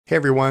Hey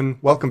everyone,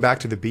 welcome back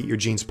to the Beat Your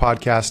Genes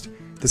podcast.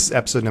 This is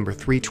episode number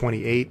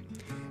 328,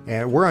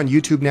 and we're on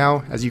YouTube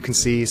now, as you can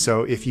see.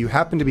 So if you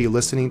happen to be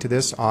listening to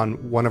this on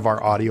one of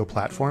our audio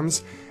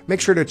platforms,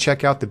 make sure to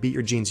check out the Beat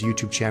Your Genes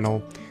YouTube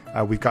channel.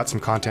 We've got some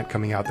content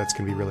coming out that's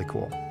going to be really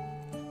cool.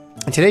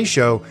 In today's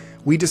show,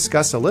 we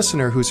discuss a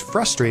listener who's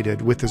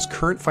frustrated with his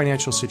current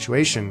financial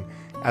situation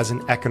as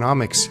an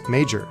economics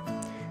major,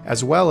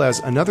 as well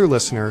as another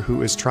listener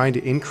who is trying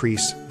to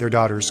increase their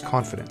daughter's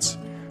confidence.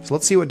 So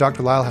let's see what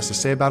Dr. Lisle has to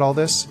say about all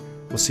this.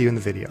 We'll see you in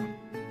the video.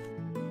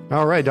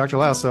 All right, Dr.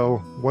 Lisle, so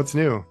what's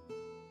new?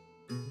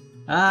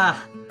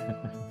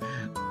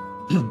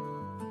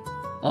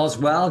 All's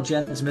well.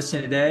 Jen's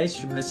missing today.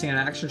 She's missing in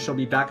action. She'll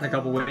be back in a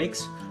couple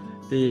weeks.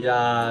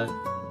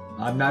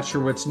 I'm not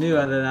sure what's new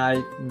other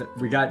than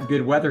we got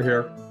good weather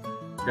here.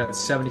 We got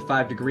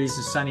 75 degrees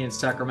and sunny in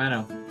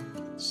Sacramento.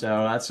 So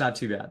that's not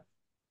too bad.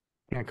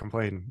 Can't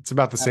complain. It's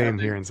about the same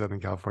here in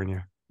Southern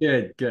California.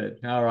 Good.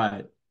 All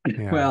right.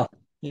 Yeah. Well,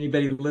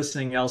 anybody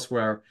listening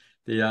elsewhere,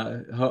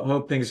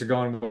 hope things are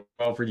going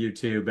well for you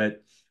too,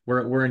 but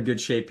we're in good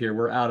shape here.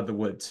 We're out of the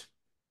woods.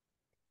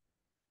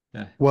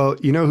 Yeah. Well,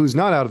 you know who's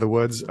not out of the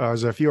woods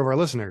is a few of our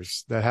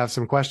listeners that have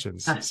some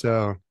questions.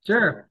 So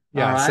Sure.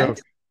 Yeah. All right.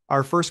 So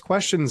our first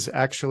question is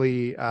as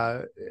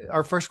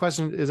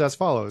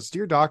follows.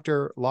 Dear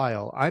Dr.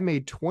 Lisle, I'm a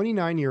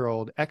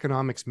 29-year-old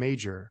economics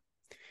major,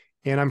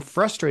 and I'm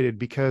frustrated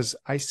because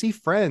I see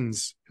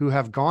friends who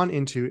have gone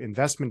into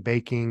investment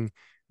banking,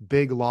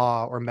 big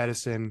law, or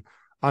medicine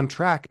on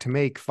track to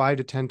make 5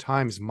 to 10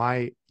 times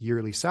my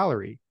yearly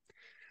salary.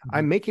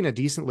 I'm making a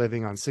decent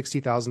living on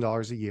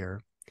 $60,000 a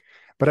year,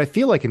 but I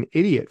feel like an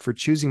idiot for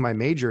choosing my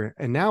major,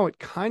 and now it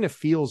kind of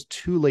feels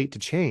too late to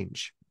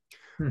change.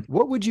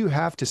 What would you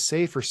have to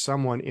say for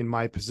someone in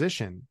my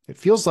position? It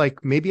feels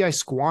like maybe I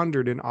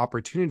squandered an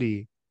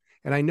opportunity,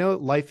 and I know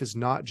life is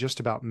not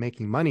just about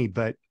making money,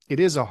 but it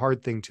is a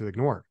hard thing to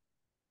ignore.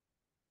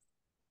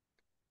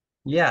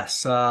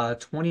 Yes,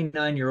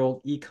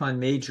 29-year-old econ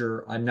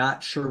major. I'm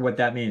not sure what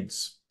that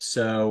means.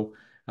 So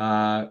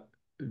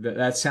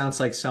that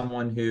sounds like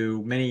someone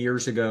who many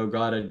years ago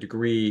got a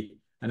degree,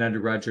 an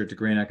undergraduate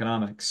degree in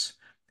economics,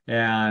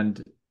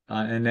 and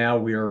now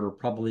we are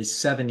probably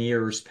 7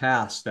 years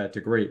past that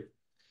degree.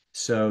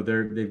 So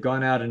they've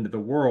gone out into the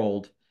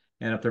world,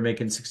 and if they're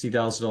making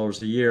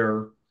 $60,000 a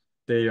year,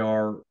 they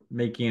are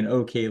making an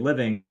okay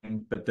living.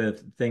 But the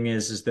thing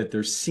is that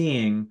they're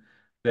seeing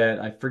that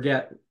I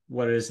forget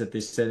what it is that they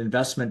said,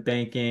 investment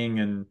banking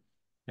and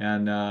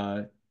Law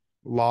and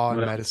what else?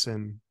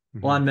 medicine.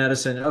 Law and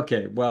medicine.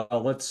 Okay, well,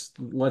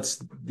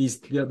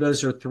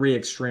 those are three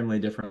extremely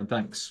different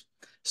things.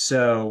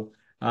 So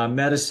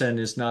medicine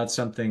is not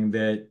something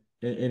that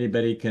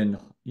anybody can,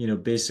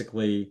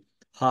 basically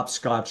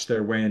hopscotch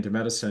their way into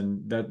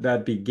medicine.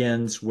 That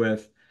begins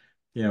with,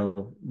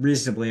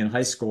 reasonably in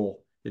high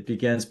school. It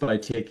begins by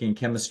taking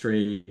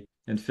chemistry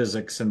and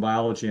physics and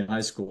biology in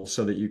high school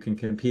so that you can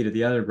compete at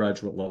the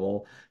undergraduate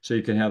level, so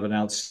you can have an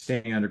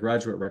outstanding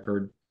undergraduate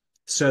record,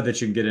 so that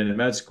you can get into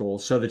med school,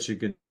 so that you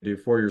can do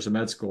 4 years of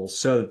med school,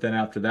 so that then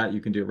after that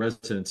you can do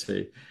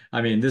residency.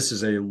 I mean, this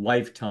is a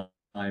lifetime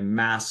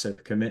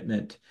massive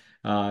commitment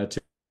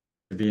to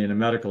being a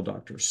medical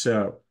doctor.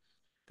 So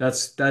that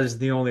is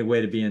the only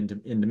way to be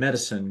into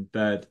medicine,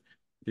 but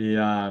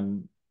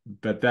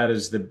that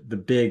is the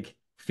big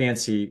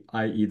fancy,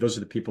 i.e., those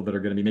are the people that are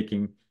going to be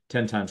making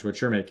 10 times what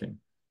you're making.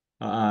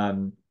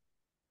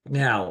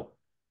 Now,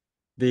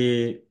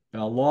 the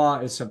law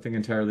is something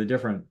entirely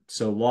different.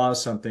 So law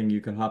is something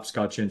you can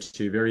hopscotch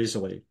into very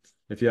easily.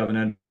 If you have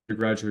an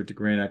undergraduate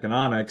degree in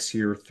economics,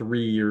 you're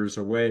 3 years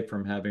away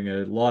from having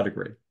a law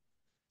degree.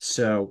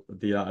 So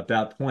at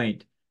that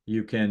point,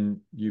 you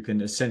can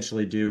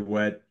essentially do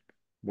what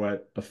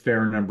a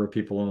fair number of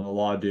people in the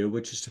law do,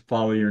 which is to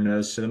follow your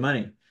nose to the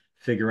money,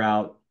 figure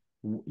out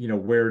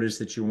where it is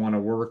that you want to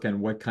work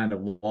and what kind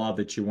of law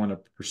that you want to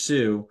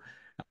pursue,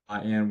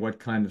 and what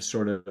kind of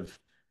sort of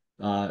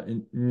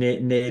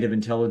native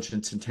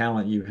intelligence and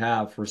talent you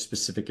have for a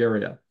specific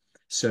area.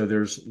 So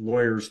there's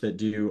lawyers that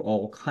do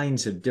all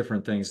kinds of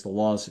different things. The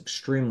law is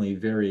extremely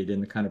varied in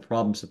the kind of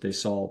problems that they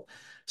solve.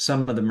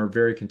 Some of them are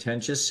very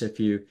contentious. If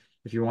you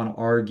want to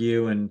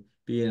argue and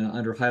be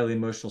under highly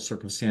emotional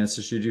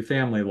circumstances, you do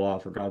family law,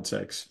 for God's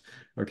sakes.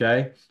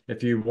 Okay?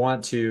 If you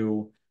want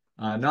to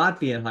not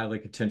be in highly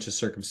contentious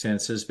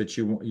circumstances, but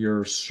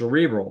you're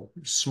cerebral,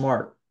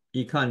 smart,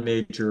 econ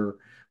major.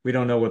 We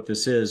don't know what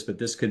this is, but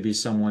this could be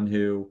someone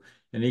who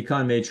an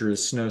econ major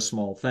is no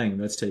small thing.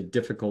 That's a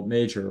difficult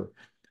major.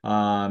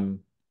 And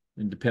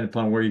depending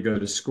upon where you go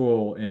to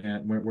school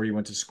and where you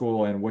went to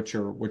school and what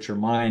your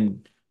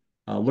mind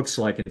looks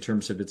like in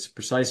terms of its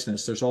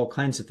preciseness, there's all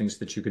kinds of things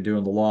that you could do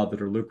in the law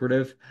that are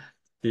lucrative,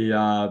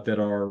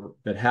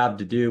 that have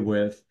to do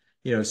with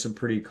some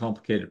pretty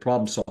complicated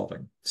problem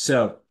solving.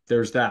 So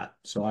there's that.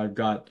 So I've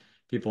got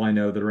people I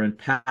know that are in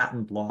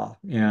patent law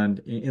and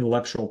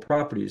intellectual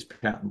properties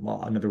patent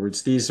law. In other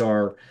words, these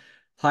are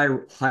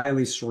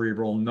highly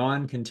cerebral,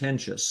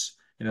 non-contentious.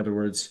 In other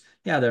words,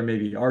 yeah, there may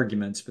be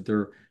arguments, but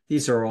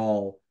these are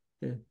all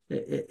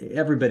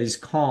everybody's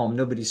calm,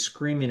 nobody's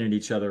screaming at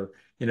each other.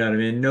 You know what I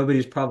mean?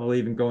 Nobody's probably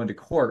even going to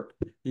court.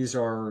 These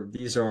are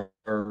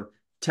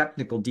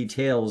technical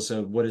details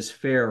of what is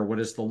fair, what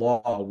is the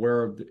law,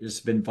 where it's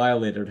been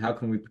violated, how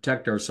can we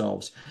protect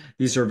ourselves.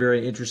 These are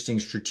very interesting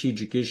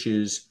strategic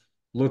issues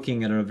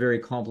looking at a very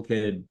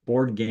complicated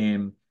board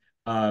game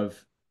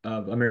of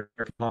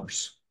American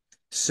commerce.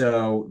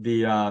 So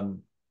the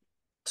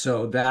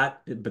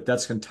but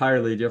that's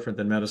entirely different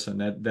than medicine.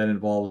 That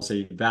involves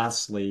a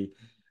vastly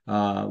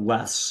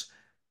less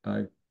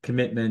uh,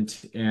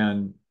 commitment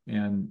and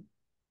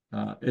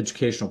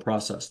educational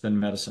process than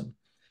medicine.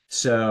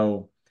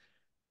 So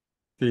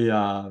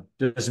the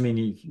doesn't mean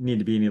you need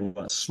to be any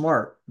less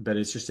smart, but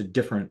it's just a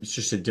different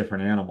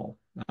animal.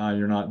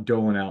 You're not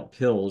doling out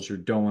pills, you're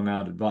doling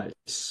out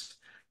advice.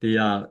 The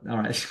all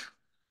right.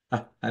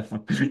 I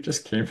don't,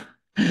 just came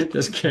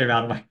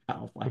out of my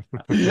mouth like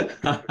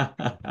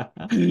that.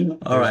 All There's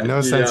right.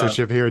 no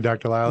censorship here,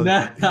 Dr. Lisle.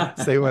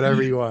 Say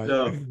whatever you want.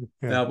 So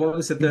Yeah. now what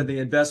was it there? The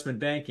investment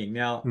banking.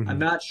 Now, I'm Mhm.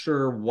 not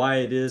sure why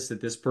it is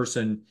that this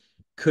person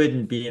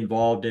couldn't be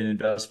involved in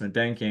investment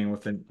banking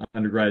with an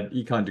undergrad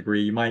econ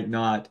degree. You might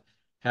not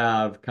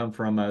have come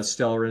from a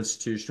stellar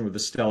institution with a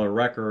stellar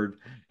record,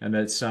 and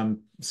that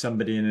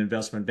somebody in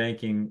investment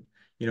banking,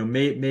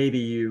 maybe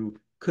you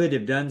could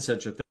have done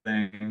such a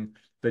thing,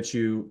 but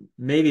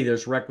maybe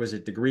there's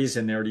requisite degrees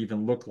in there to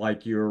even look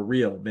like you're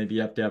real. Maybe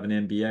you have to have an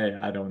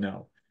MBA. I don't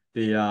know.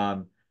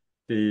 The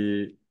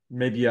the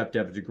maybe you have to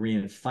have a degree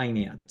in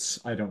finance.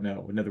 I don't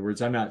know. In other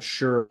words, I'm not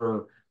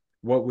sure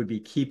what would be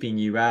keeping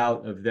you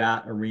out of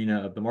that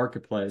arena of the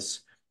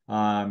marketplace.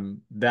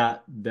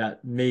 That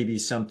may be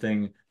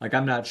something like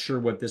I'm not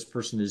sure what this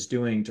person is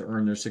doing to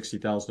earn their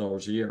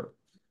 $60,000 a year.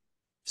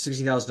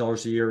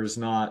 $60,000 a year is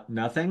not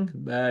nothing,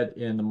 but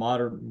in the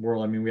modern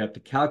world, I mean, we have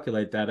to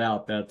calculate that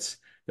out. That's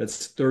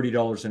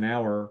 $30 an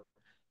hour,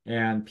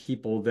 and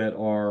people that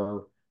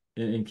are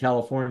in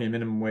California,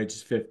 minimum wage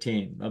is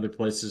 15. Other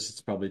places,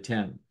 it's probably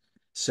 10.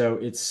 So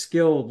it's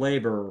skilled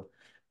labor,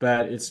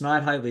 but it's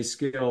not highly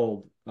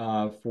skilled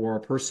for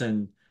a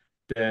person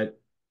that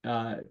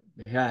uh,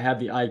 had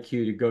the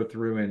IQ to go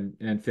through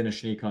and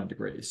finish an econ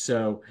degree.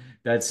 So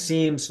that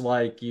seems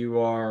like you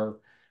are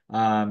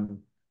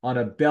on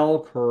a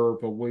bell curve,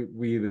 but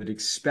we would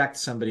expect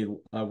somebody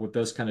with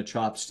those kind of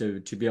chops to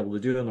be able to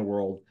do in the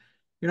world.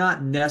 You're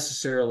not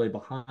necessarily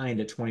behind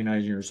at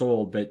 29 years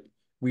old, but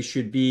we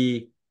should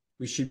be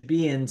we should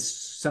be in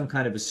some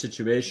kind of a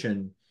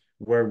situation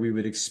where we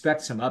would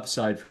expect some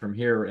upside from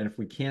here. And if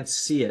we can't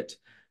see it,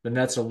 then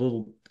that's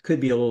could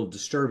be a little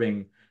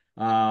disturbing.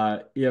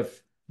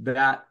 If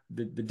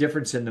the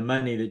difference in the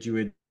money that you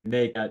would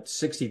make at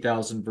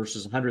 60,000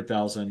 versus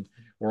 100,000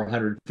 or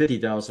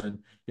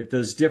 150,000, if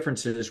those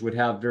differences would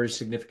have very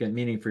significant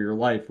meaning for your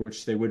life,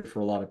 which they would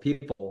for a lot of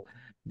people,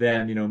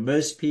 then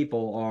most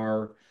people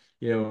are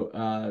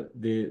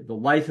the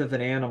life of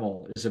an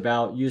animal is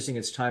about using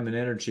its time and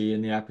energy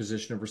in the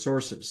acquisition of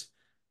resources.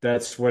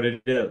 That's what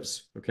it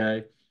is.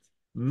 Okay.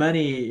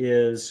 Money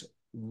is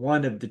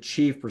one of the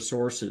chief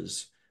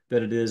resources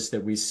that it is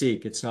that we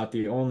seek. It's not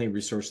the only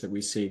resource that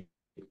we seek,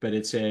 but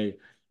it's a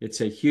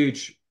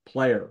huge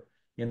player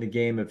in the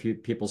game of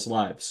people's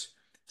lives.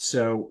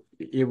 So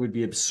it would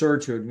be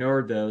absurd to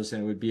ignore those,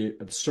 and it would be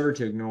absurd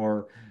to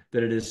ignore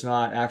that it is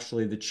not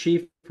actually the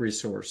chief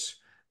resource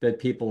that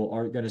people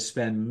are going to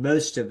spend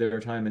most of their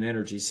time and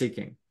energy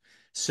seeking.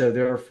 So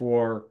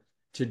therefore,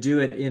 to do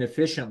it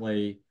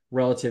inefficiently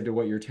relative to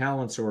what your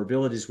talents or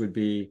abilities would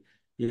be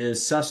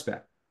is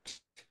suspect.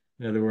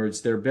 In other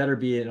words, there better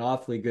be an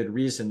awfully good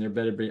reason. There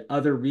better be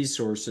other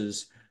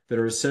resources that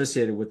are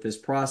associated with this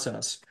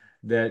process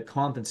that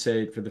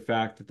compensate for the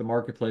fact that the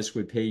marketplace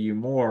would pay you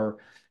more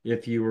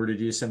if you were to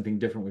do something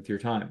different with your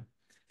time.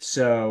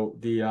 So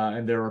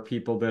and there are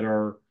people that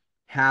are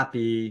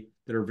happy,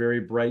 that are very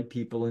bright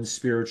people and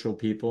spiritual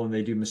people, and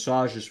they do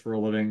massages for a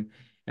living,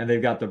 and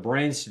they've got the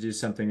brains to do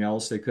something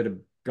else. They could have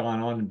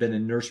gone on and been a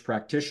nurse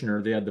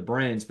practitioner. They had the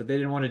brains, but they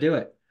didn't want to do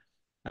it.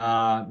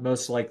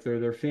 Most likely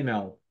they're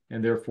female,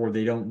 and therefore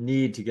they don't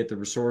need to get the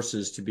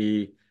resources to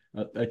be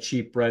a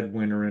cheap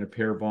breadwinner in a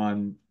pair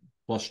bond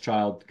plus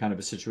child kind of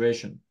a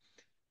situation.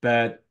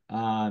 But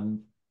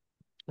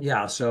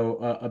yeah, so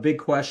a big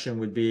question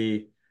would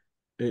be,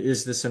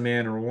 is this a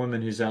man or a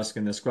woman who's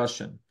asking this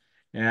question?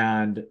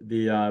 And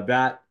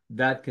that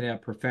can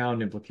have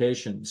profound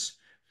implications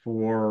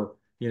for,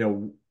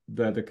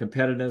 the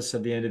competitiveness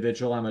of the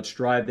individual, how much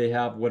drive they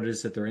have, what it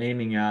is that they're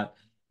aiming at,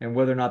 and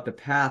whether or not the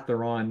path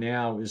they're on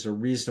now is a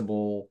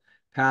reasonable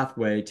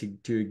pathway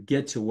to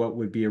get to what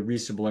would be a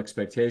reasonable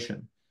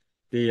expectation.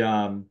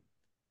 The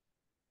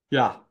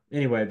Yeah,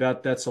 anyway,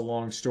 that's a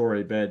long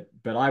story, but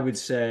I would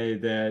say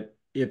that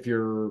if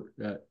you're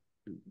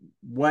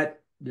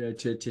what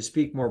to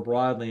speak more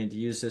broadly and to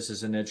use this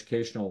as an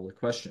educational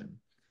question,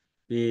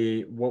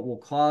 the what will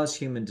cause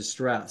human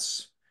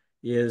distress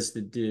is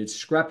the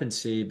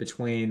discrepancy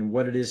between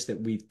what it is that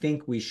we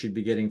think we should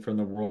be getting from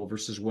the world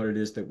versus what it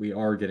is that we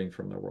are getting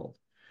from the world.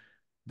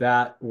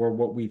 that or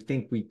what we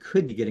think we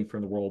could be getting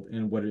from the world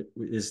and what it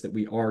is that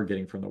we are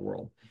getting from the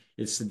world.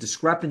 It's the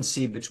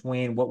discrepancy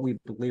between what we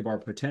believe our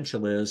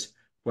potential is,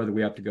 whether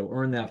we have to go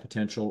earn that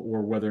potential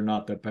or whether or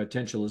not the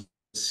potential is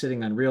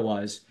sitting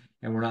unrealized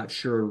and we're not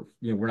sure,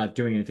 we're not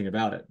doing anything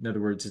about it. In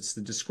other words, it's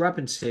the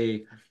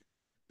discrepancy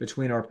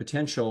between our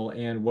potential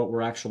and what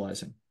we're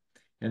actualizing.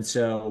 And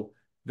so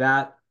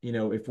that,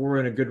 if we're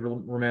in a good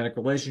romantic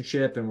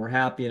relationship and we're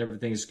happy and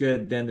everything's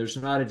good, then there's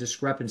not a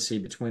discrepancy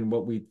between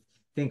what we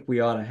think we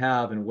ought to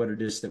have and what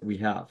it is that we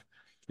have.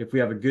 If we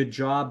have a good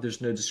job,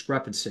 there's no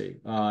discrepancy.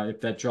 If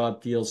that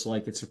job feels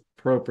like it's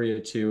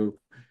appropriate to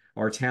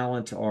our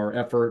talent, our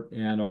effort,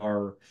 and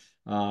our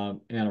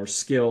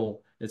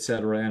skill, et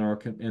cetera,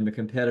 and the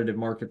competitive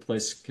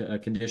marketplace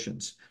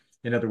conditions.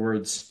 In other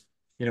words,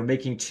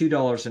 making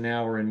 $2 an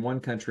hour in one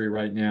country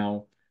right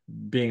now,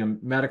 being a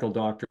medical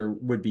doctor,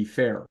 would be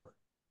fair.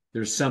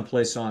 There's some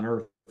place on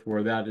earth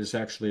where that is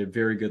actually a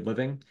very good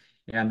living,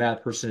 and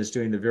that person is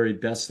doing the very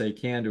best they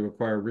can to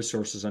acquire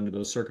resources under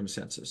those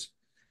circumstances.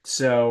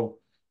 So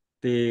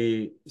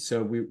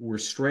we're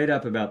straight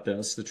up about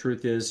this. The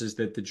truth is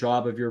that the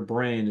job of your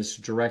brain is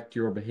to direct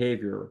your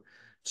behavior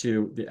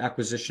to the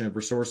acquisition of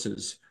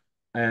resources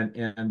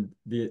and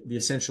the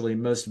essentially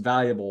most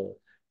valuable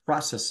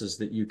processes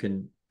that you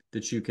can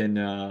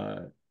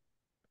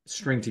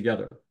string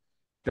together.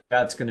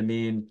 That's going to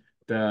mean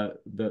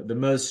the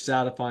most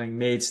satisfying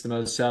mates, the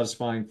most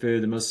satisfying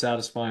food, the most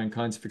satisfying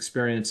kinds of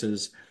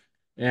experiences,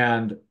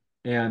 and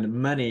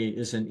money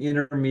is an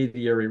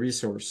intermediary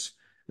resource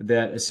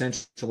that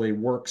essentially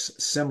works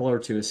similar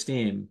to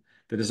esteem,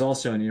 that is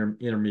also an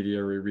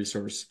intermediary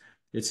resource.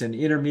 It's an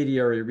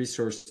intermediary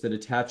resource that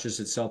attaches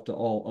itself to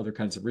all other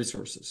kinds of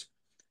resources.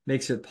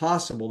 Makes it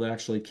possible to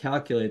actually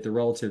calculate the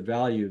relative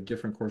value of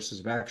different courses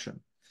of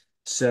action.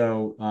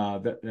 So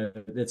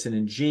that's an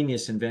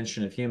ingenious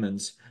invention of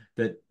humans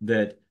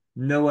that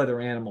no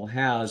other animal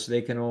has.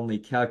 They can only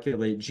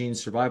calculate gene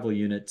survival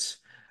units,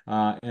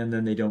 and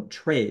then they don't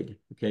trade.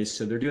 Okay,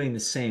 so they're doing the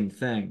same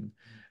thing,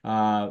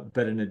 but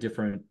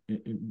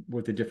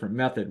with a different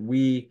method.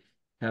 We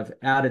have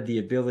added the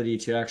ability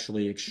to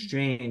actually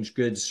exchange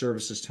goods,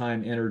 services,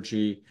 time,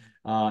 energy,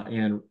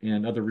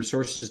 and other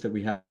resources that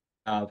we have,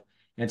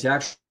 and to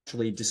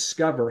actually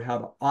discover how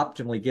to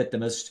optimally get the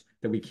most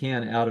that we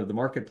can out of the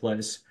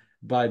marketplace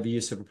by the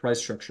use of a price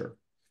structure.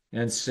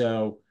 And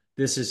so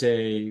this is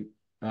a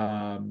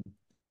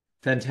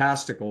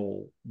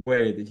fantastical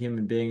way that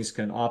human beings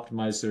can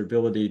optimize their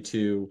ability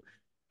to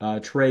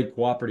trade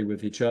cooperatively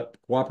with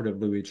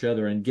each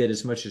other and get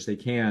as much as they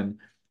can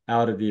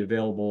out of the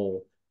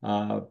available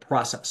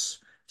process.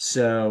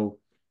 So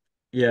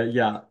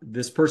yeah,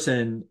 this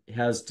person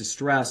has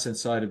distress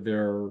inside of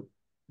their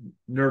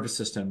nervous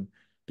system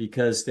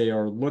because they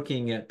are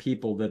looking at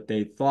people that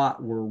they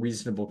thought were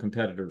reasonable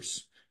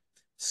competitors.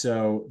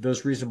 So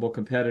those reasonable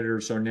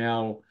competitors are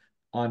now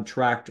on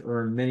track to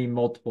earn many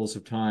multiples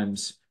of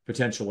times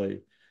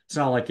potentially. It's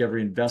not like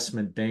every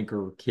investment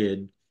banker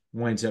kid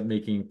winds up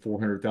making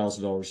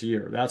 $400,000 a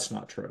year. That's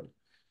not true.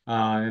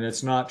 And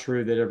it's not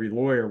true that every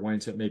lawyer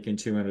winds up making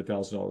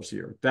 $200,000 a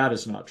year. That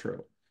is not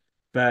true.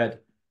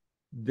 But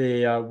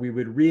we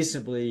would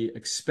reasonably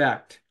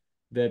expect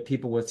that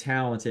people with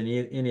talent in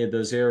any of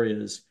those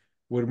areas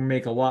would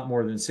make a lot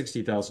more than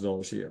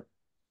 $60,000 a year.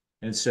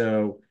 And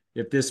so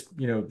if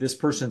this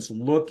person's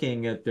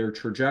looking at their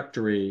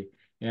trajectory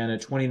and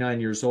at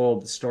 29 years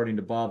old, it's starting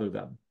to bother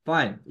them.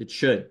 Fine, it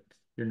should.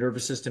 Your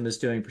nervous system is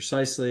doing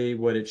precisely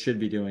what it should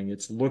be doing.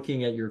 It's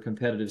looking at your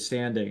competitive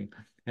standing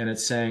and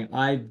it's saying,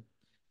 I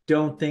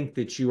don't think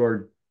that you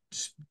are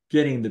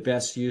getting the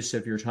best use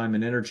of your time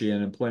and energy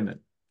and employment.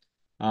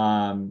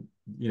 How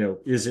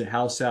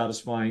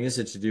satisfying is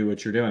it to do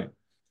what you're doing?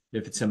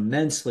 If it's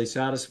immensely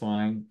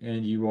satisfying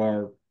and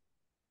you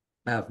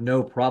have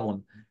no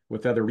problem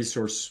with other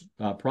resource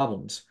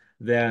problems,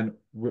 then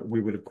we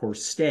would of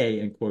course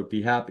stay and quote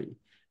be happy.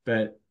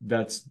 But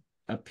that's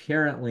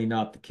apparently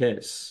not the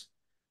case.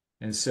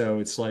 And so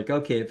it's like,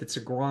 okay, if it's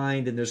a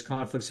grind and there's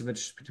conflicts of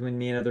interest between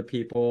me and other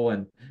people,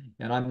 and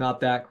I'm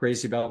not that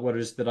crazy about what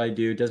it is that I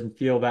do, it doesn't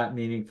feel that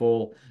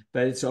meaningful,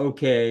 but it's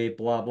okay,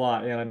 blah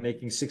blah. And I'm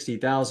making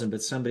 60,000,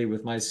 but somebody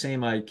with my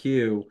same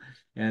IQ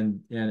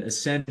and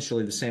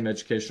essentially the same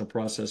educational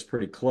process,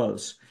 pretty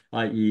close,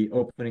 i.e.,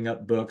 opening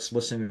up books,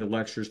 listening to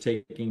lectures,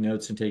 taking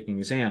notes, and taking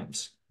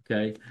exams.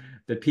 Okay,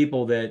 the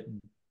people that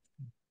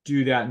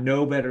do that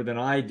no better than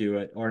I do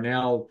it are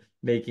now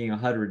making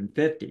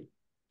 150.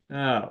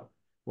 Oh,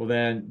 well,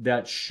 then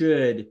that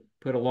should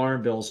put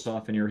alarm bells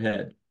off in your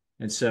head.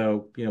 And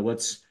so,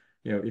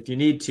 if you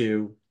need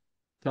to,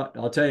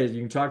 I'll tell you,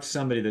 you can talk to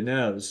somebody that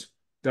knows.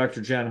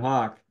 Dr. Jen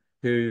Hawk,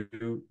 who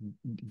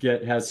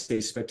has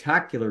a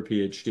spectacular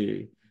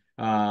PhD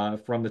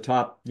from the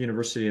top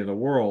university in the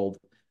world,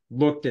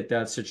 looked at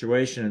that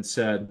situation and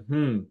said,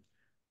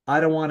 I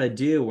don't want to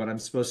do what I'm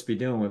supposed to be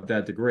doing with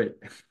that degree.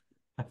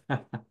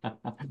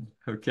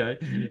 Okay.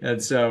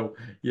 And so,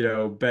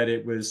 but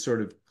it was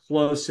sort of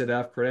close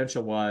enough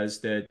credential wise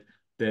that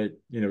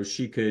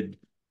she could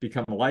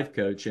become a life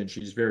coach and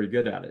she's very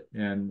good at it.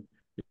 And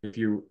if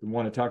you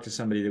want to talk to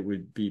somebody that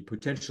would be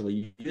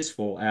potentially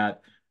useful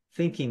at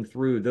thinking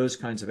through those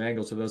kinds of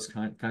angles or those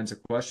kinds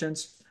of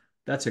questions,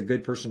 that's a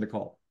good person to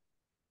call.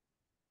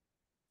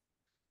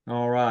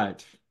 All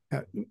right.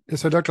 Uh,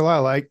 so, Dr.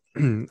 Lisle, I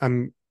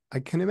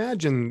can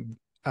imagine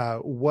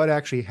what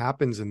actually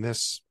happens in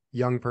this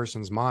young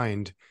person's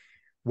mind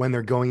when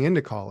they're going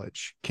into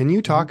college. Can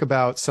you talk Mhm.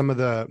 about some of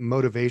the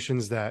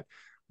motivations that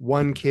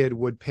one kid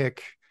would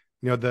pick?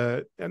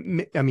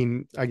 I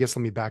mean, I guess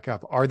let me back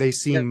up. Are they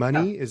seeing Yeah.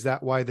 money? Is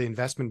that why the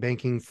investment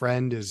banking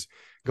friend is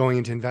going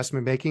into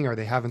investment banking? Are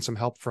they having some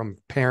help from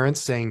parents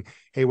saying,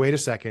 hey, wait a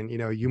second,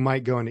 you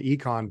might go into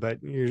econ,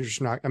 but you're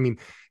just not, I mean,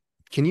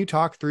 can you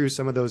talk through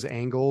some of those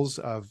angles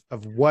of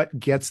what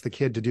gets the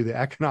kid to do the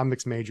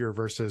economics major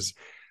versus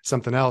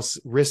something else,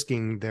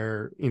 risking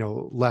their,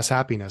 less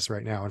happiness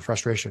right now and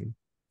frustration?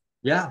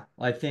 Yeah,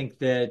 I think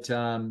that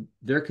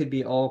there could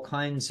be all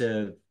kinds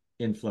of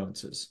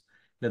influences.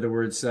 In other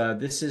words,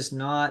 this is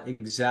not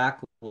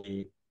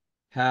exactly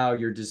how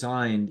you're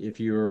designed if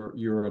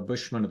you're a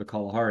Bushman of the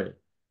Kalahari.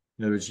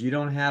 In other words, you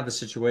don't have a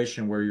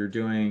situation where you're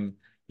doing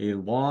a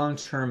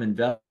long-term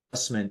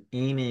investment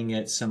aiming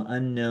at some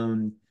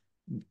unknown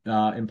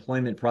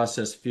employment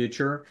process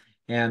future,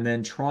 and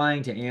then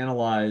trying to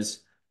analyze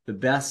the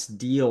best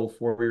deal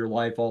for your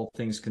life, all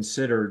things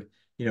considered,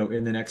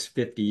 in the next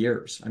 50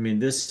 years. I mean,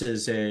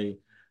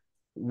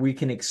 we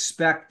can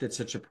expect that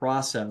such a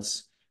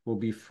process will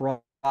be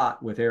fraught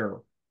with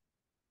error.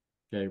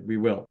 Okay, we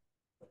will.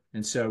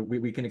 And so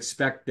we can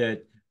expect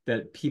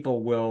that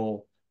people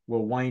will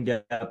wind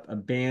up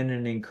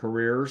abandoning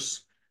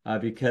careers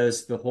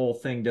because the whole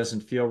thing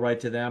doesn't feel right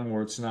to them,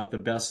 or it's not the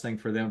best thing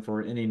for them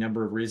for any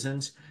number of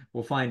reasons.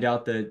 We'll find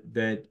out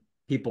that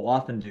people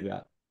often do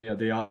that.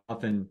 They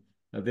often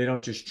they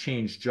don't just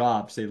change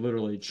jobs; they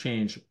literally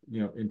change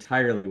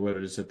entirely what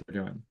it is that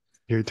they're doing.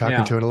 You're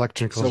talking to Now, an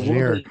electrical so one of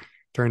engineer the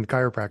turned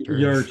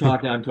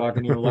chiropractor. I'm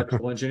talking to an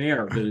electrical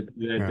engineer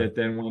Yeah. that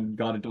then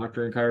got a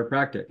doctorate in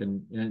chiropractic.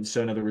 And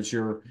so in other words,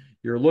 you're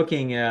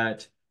looking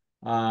at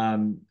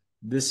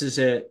this is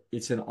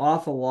it's an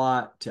awful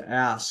lot to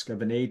ask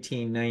of an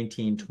 18,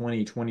 19,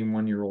 20,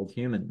 21-year-old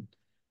human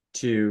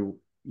to,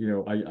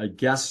 I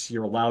guess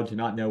you're allowed to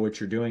not know what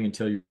you're doing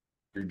until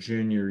your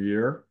junior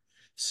year.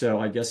 So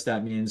I guess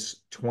that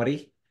means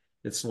 20.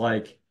 It's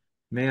like,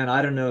 man,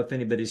 I don't know if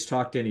anybody's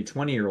talked to any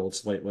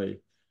 20-year-olds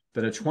lately,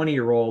 but a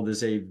 20-year-old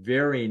is a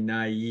very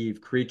naive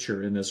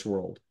creature in this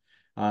world.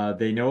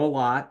 They know a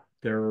lot.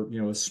 They're,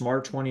 a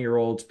smart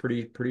 20-year-old's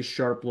pretty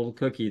sharp little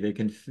cookie. They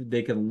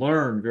can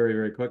learn very,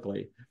 very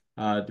quickly,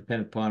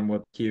 depending upon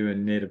what Q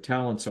and native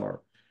talents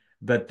are.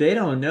 But they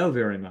don't know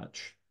very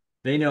much.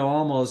 They know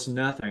almost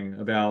nothing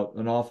about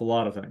an awful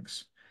lot of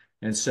things.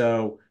 And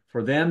so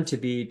for them to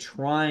be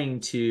trying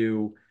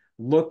to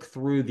look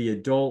through the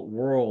adult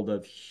world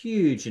of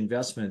huge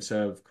investments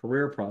of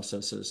career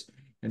processes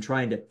and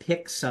trying to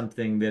pick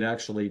something that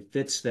actually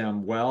fits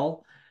them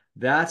well,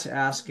 that's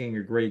asking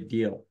a great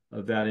deal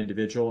of that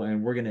individual.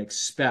 And we're going to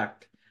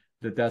expect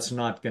that that's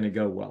not going to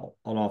go well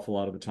an awful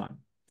lot of the time.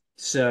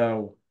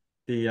 So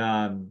the,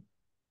 I'm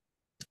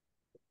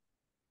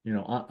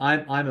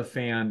a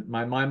fan.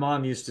 My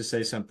mom used to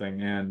say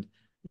something,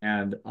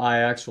 and I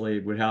actually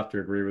would have to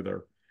agree with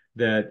her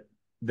that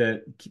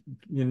that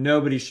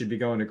nobody should be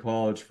going to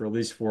college for at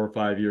least 4 or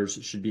 5 years.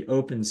 It should be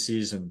open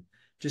season.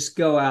 Just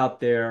go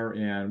out there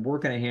and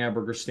work in a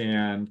hamburger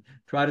stand,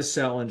 try to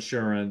sell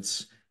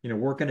insurance,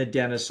 work in a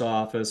dentist's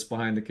office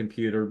behind the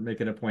computer,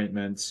 making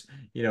appointments,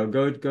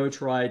 go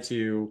try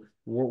to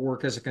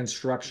work as a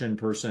construction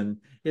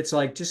person. It's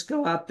like just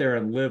go out there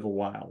and live a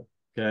while,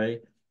 okay?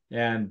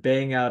 And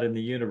bang out in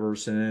the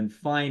universe and then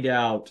find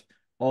out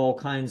all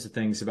kinds of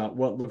things about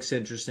what looks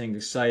interesting,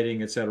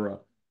 exciting, etc.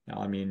 Now,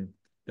 I mean,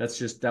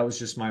 that was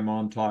just my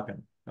mom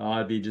talking.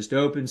 It'd be just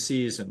open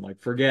season, like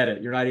forget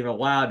it. You're not even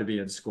allowed to be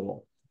in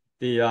school.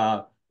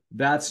 The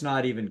That's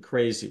not even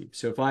crazy.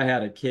 So if I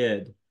had a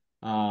kid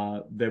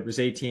that was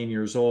 18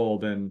 years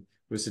old and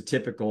was a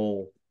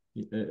typical,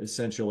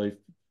 essentially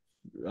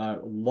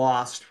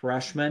lost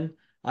freshman,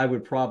 I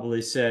would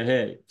probably say,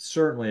 hey,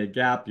 certainly a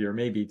gap year,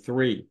 maybe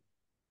 3.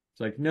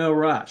 It's like no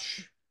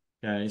rush.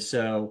 Okay,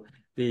 so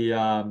the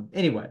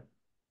anyway,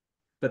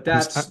 but I'm,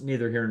 that's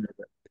neither here nor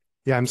there.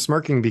 Yeah, I'm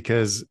smirking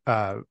because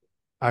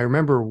I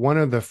remember one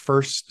of the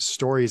first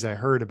stories I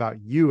heard about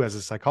you as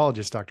a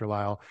psychologist, Dr.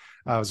 Lisle.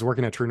 I was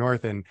working at True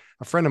North, and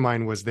a friend of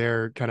mine was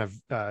there, kind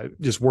of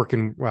just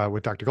working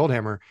with Dr.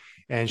 Goldhammer,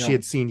 and she No,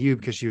 had seen you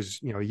because she was,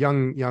 a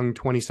young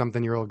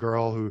 20-something-year-old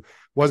girl who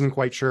wasn't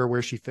quite sure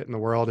where she fit in the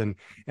world, and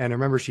I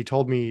remember she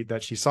told me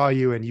that she saw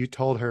you, and you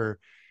told her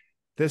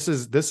this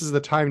is the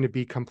time to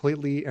be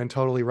completely and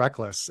totally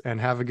reckless and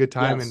have a good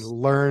time and yes,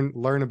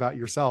 learn about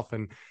yourself.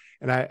 And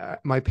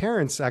my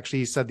parents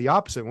actually said the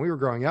opposite. When we were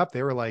growing up,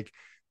 they were like,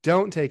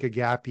 don't take a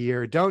gap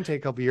year, don't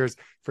take a couple years.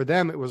 For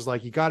them, it was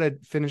like, you got to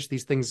finish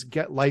these things,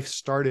 get life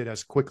started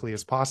as quickly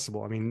as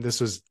possible. I mean,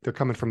 they're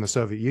coming from the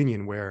Soviet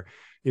Union, where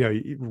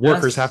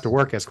workers have to yes,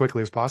 work as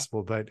quickly as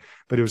possible. But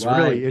it was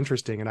really right.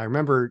 interesting, and I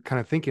remember kind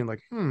of thinking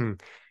like,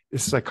 a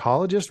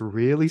psychologist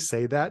really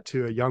say that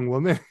to a young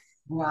woman?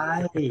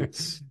 Right.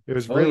 It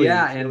was Oh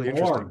yeah, and really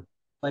more. interesting.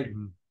 Like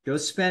Mhm. go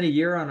spend a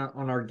year on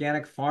an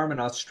organic farm in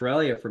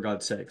Australia for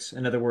God's sakes.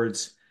 In other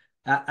words,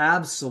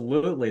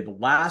 absolutely the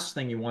last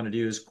thing you want to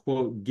do is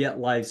quote get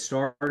life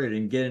started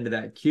and get into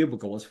that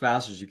cubicle as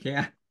fast as you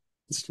can.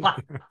 It's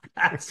like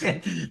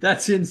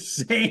that's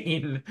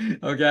insane.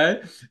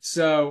 Okay.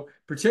 So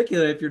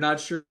particularly if you're not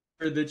sure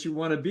that you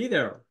want to be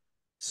there.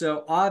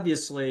 So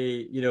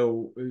obviously,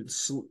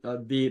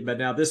 but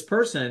now this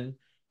person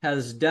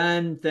has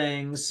done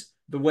things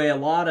the way a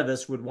lot of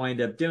us would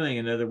wind up doing.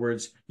 In other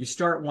words, you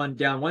start one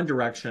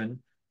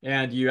direction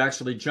and you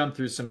actually jump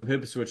through some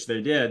hoops, which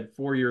they did,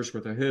 4 years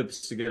worth of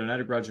hoops to get an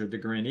undergraduate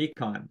degree in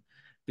econ.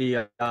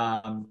 The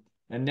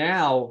and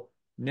now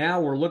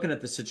we're looking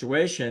at the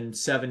situation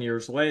 7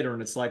 years later,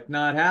 and it's like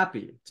not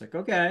happy. It's like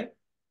okay,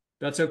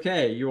 that's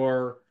okay.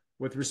 You're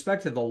with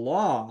respect to the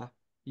law,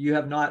 you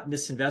have not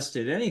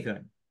misinvested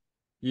anything.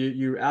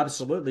 You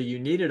absolutely you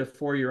needed a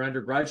 4 year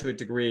undergraduate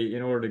degree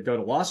in order to go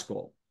to law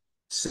school.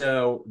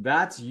 So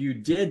that's you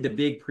did the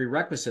big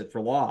prerequisite for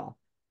law,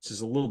 which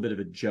is a little bit of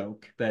a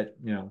joke, but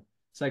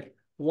it's like,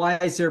 why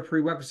is there a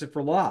prerequisite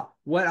for law?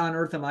 What on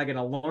earth am I going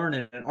to learn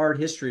in an art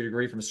history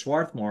degree from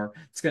Swarthmore?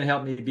 It's going to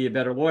help me be a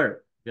better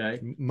lawyer.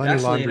 Okay. Money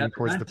Actually, in laundering other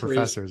towards the countries,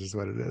 professors is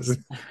what it is.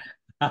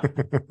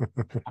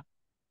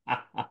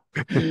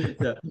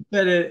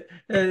 yeah.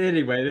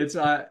 Anyway, it's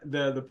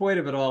the point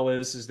of it all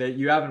is that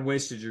you haven't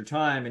wasted your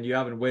time and you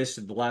haven't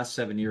wasted the last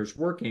 7 years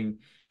working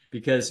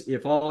because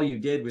if all you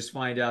did was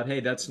find out, hey,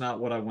 that's not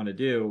what I want to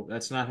do,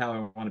 that's not how I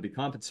want to be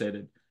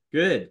compensated.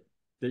 Good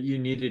that you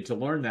needed to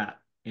learn that,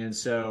 and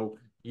so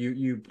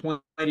you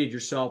pointed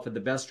yourself in the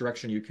best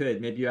direction you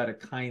could. Maybe you had a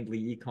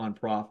kindly econ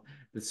prof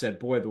that said,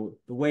 boy,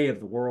 the way of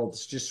the world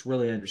is just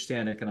really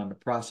understand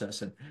economic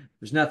process, and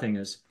there's nothing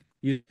as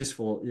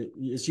useful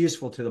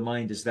to the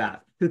mind as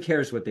that. Who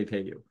cares what they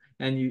pay you?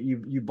 And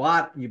you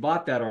bought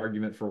that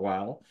argument for a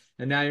while,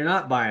 and now you're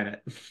not buying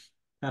it.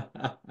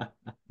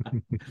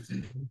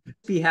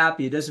 Be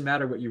happy. It doesn't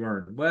matter what you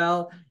earn.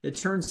 Well, it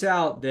turns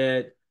out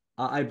that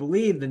I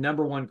believe the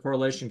number one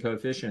correlation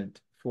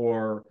coefficient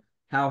for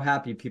how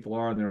happy people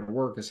are in their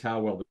work is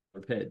how well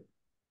they're paid.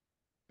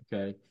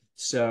 Okay,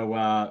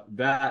 so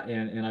that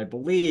and I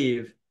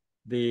believe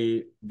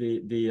the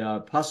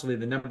possibly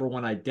the number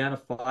one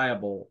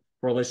identifiable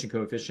correlation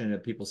coefficient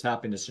of people's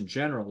happiness in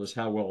general is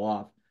how well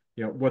off,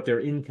 what their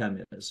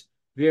income is.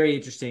 Very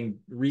interesting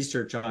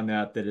research on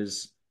that that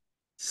is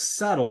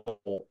subtle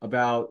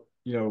about,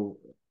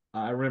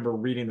 I remember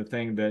reading the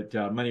thing that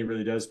money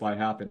really does buy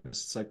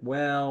happiness. It's like,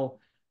 well,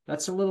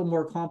 that's a little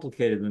more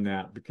complicated than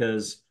that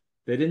because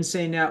they didn't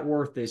say net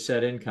worth, they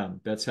said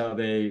income. That's how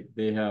they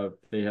have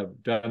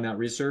done that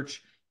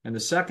research. And the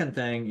second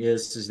thing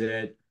is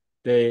that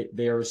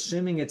they are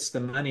assuming it's the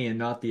money and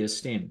not the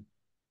esteem.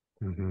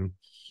 Mhm.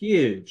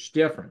 Huge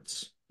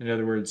difference. In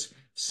other words,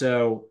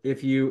 so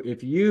if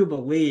you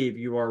believe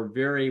you are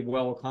very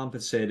well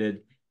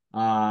compensated,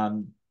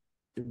 um,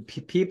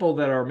 people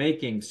that are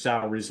making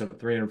salaries of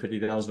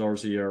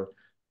 $350,000 a year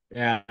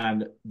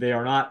and they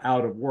are not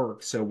out of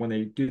work. So when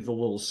they do the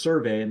little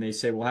survey and they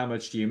say, well, how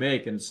much do you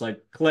make? And it's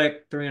like,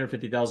 click,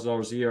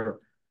 $350,000 a year.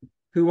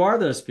 Who are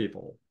those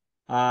people?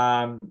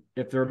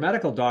 If they're a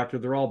medical doctor,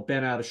 they're all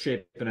bent out of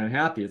shape and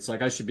unhappy. It's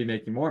like, I should be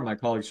making more. My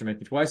colleagues are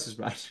making twice as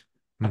much.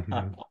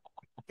 Mhm.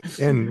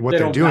 And what They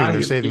they're don't doing, they're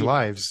value saving me.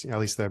 lives, at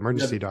least the Yeah,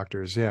 emergency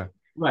doctors. Yeah.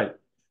 right. Yeah.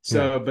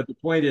 So, but the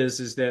point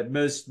is that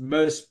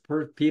most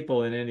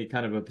people in any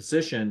kind of a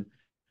position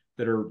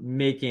that are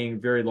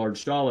making very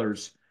large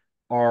dollars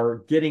are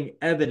getting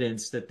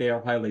evidence that they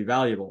are highly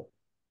valuable.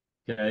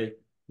 Okay,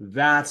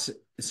 that's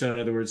so. In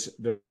other words,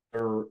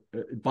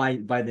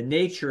 by the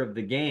nature of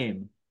the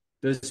game,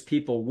 those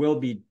people will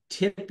be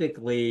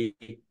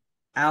typically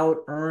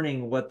out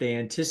earning what they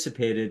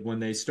anticipated when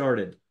they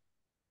started.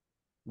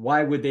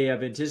 Why would they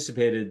have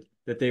anticipated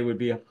that they would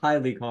be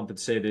highly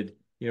compensated,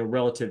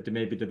 relative to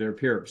maybe to their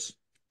peers?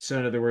 So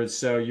in other words,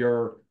 so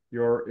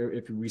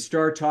if we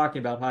start talking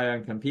about high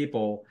income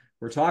people,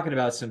 we're talking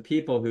about some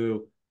people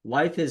who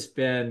life has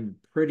been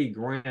pretty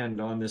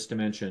grand on this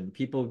dimension.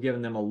 People have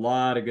given them a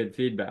lot of good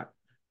feedback.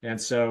 And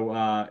so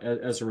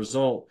as a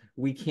result,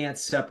 we can't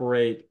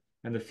separate,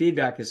 and the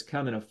feedback has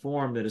come in a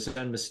form that is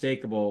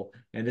unmistakable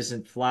and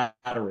isn't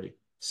flattery.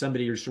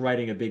 Somebody who's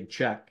writing a big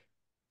check.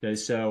 Okay,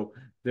 so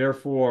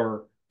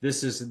therefore,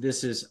 this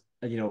is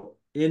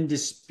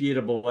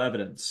indisputable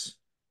evidence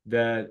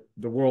that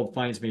the world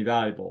finds me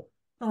valuable.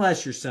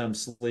 Unless you're some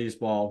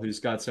sleazeball who's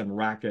got some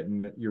racket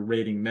and you're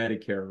raiding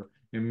Medicare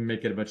and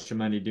making a bunch of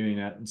money doing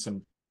that in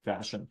some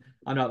fashion.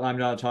 I'm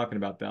not talking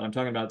about that. I'm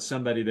talking about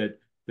somebody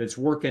that's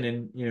working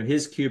in,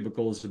 his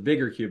cubicle is a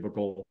bigger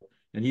cubicle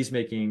and he's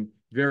making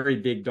very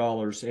big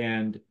dollars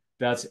and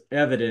that's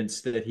evidence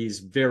that he's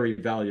very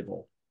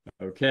valuable.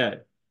 Okay.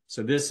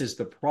 So this is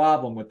the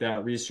problem with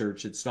that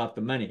research. It's not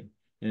the money,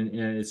 and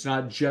it's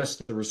not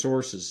just the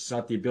resources. It's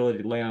not the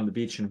ability to lay on the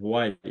beach in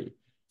Hawaii.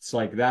 It's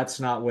like that's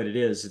not what it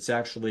is. It's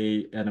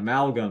actually an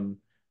amalgam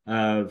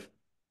of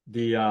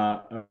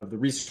the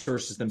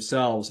resources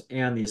themselves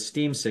and the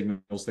esteem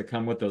signals that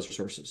come with those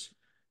resources.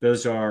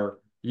 Those are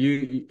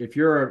you. If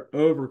you're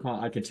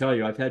I can tell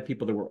you, I've had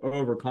people that were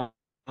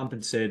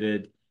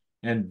overcompensated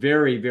and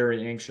very,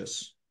 very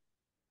anxious.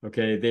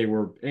 Okay, they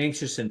were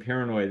anxious and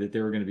paranoid that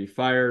they were going to be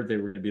fired, they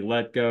were going to be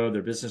let go,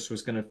 their business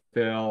was going to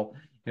fail.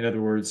 In other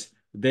words,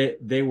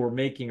 they were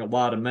making a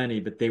lot of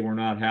money, but they were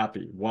not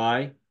happy.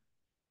 Why?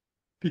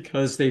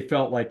 Because they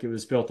felt like it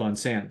was built on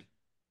sand.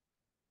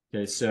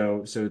 Okay,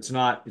 so it's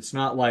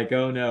not like,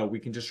 oh no, we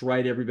can just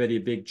write everybody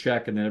a big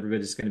check and then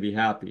everybody's going to be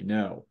happy.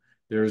 No,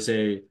 there's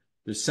a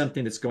there's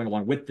something that's going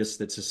along with this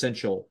that's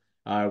essential,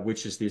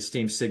 which is the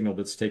esteem signal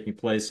that's taking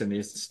place, and the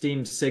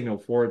esteem signal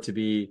for it to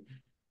be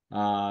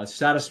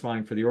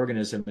satisfying for the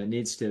organism, it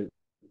needs to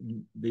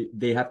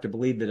they have to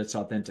believe that it's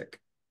authentic.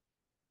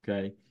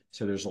 Okay,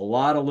 so there's a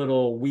lot of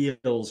little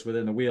wheels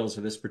within the wheels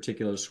of this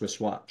particular Swiss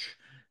watch.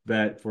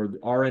 But for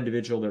our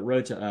individual that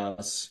wrote to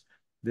us,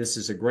 this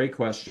is a great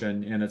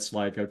question. And it's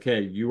like,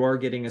 okay, you are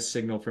getting a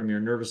signal from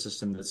your nervous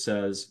system that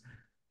says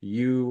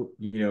you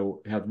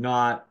have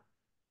not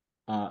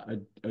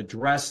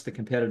addressed the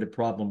competitive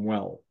problem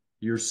well.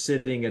 You're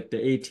sitting at the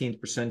 18th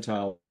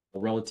percentile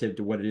relative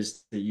to what it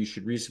is that you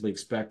should reasonably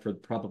expect for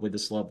probably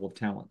this level of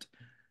talent.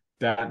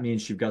 That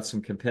means you've got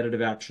some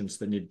competitive actions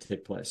that need to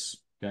take place.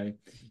 Okay.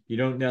 You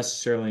don't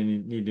necessarily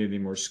need to do any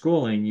more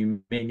schooling.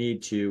 You may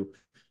need to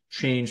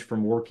change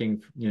from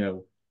working,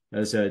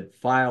 as a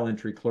file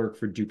entry clerk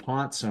for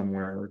DuPont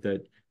somewhere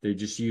that they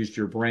just used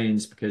your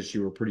brains because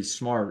you were pretty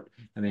smart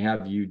and they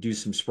have you do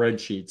some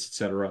spreadsheets, et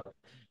cetera.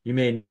 You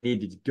may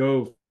need to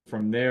go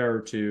from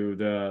there to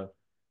the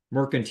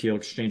Mercantile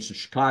Exchange in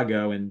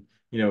Chicago and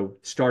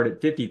start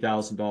at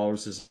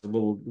 $50,000 as a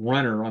little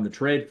runner on the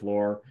trade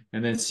floor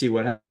and then see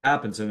what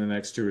happens in the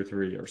next 2 or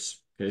 3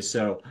 years. Okay,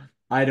 so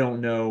I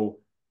don't know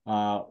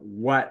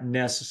what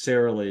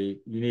necessarily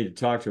you need to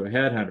talk to a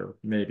headhunter,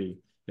 maybe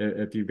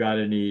if you've got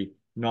any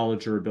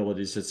knowledge or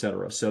abilities,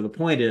 etc. So the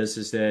point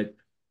is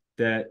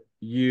that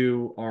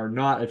you are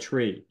not a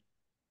tree,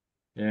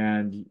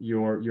 and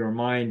your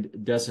mind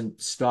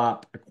doesn't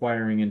stop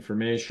acquiring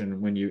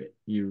information when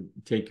you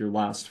take your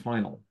last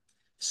final.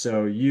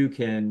 So you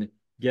can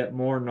get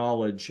more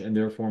knowledge and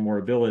therefore more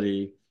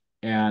ability,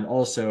 and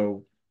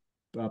also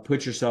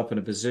put yourself in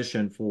a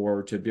position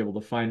to be able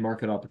to find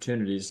market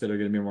opportunities that are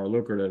going to be more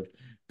lucrative.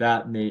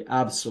 That may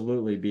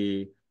absolutely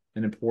be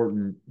an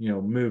important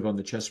move on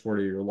the chessboard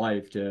of your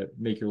life to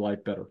make your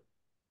life better.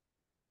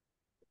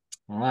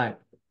 All right.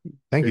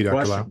 Thank you, Good Dr.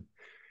 Lisle. question.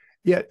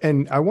 Yeah,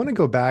 and I want to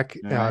go back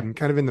All right.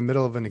 kind of in the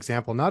middle of an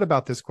example, not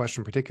about this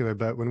question in particular,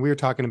 but when we were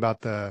talking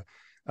about the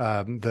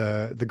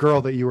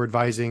girl that you were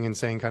advising and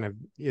saying kind of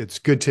it's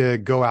good to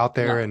go out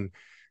there Yeah. and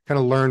kind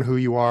of learn who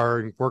you are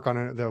and work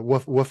on the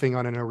woofing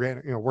on an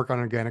organic, work on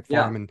an organic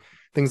farm Yeah. and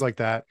things like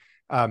that.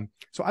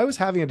 So I was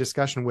having a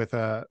discussion with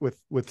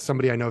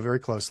somebody I know very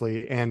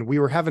closely, and we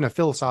were having a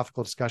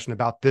philosophical discussion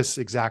about this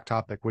exact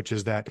topic, which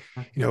is that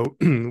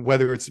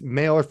whether it's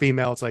male or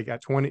female, it's like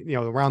at 20,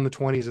 around the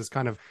 20s is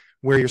kind of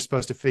where you're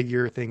supposed to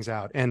figure things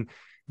out. And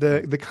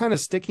the kind of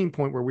sticking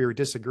point where we were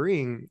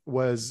disagreeing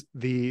was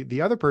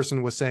the other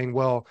person was saying,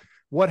 well,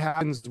 what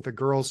happens with a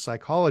girl's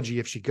psychology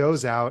if she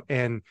goes out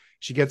and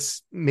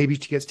maybe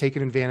she gets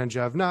taken advantage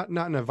of, not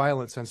in a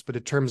violent sense, but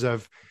in terms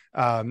of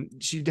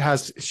she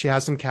has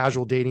some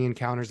casual dating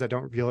encounters that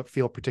don't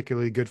feel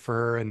particularly good for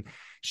her, and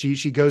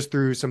she goes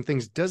through some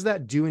things. Does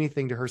that do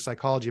anything to her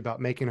psychology about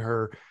making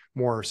her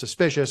more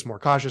suspicious, more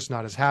cautious,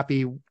 not as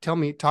happy?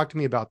 Talk to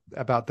me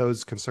about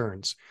those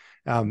concerns.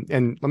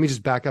 And let me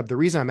just back up. The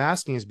reason I'm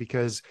asking is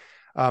because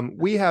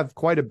we have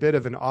quite a bit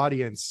of an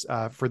audience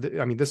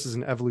this is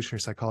an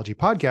evolutionary psychology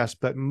podcast,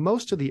 but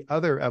most of the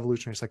other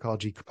evolutionary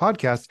psychology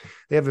podcasts,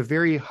 they have a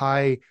very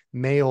high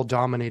male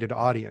dominated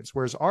audience,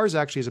 whereas ours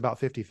actually is about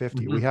 50-50.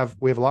 Mm-hmm. We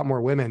have a lot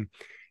more women.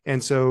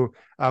 And so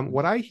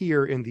what I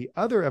hear in the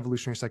other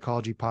evolutionary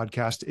psychology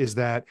podcast is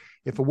that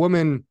if a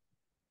woman,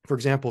 for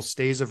example,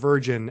 stays a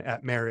virgin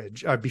at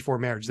marriage, before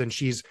marriage, then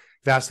she's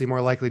vastly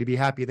more likely to be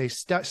happy. They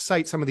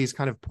cite some of these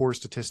kind of poor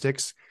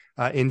statistics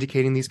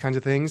indicating these kinds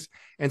of things.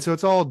 And so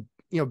it's all,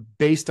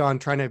 based on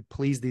trying to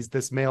please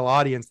this male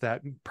audience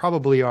that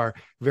probably are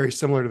very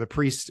similar to the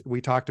priest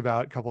we talked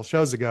about a couple of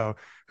shows ago,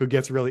 who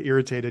gets really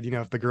irritated,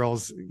 if the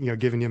girl's,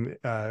 giving him,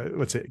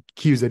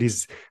 cues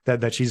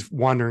that she's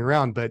wandering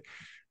around. But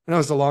I know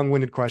it's a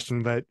long-winded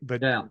question, but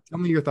Yeah. tell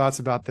me your thoughts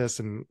about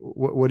this, and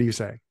what do you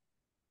say?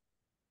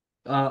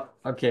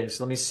 Okay,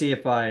 so let me see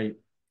if let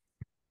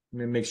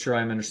me make sure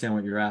I understand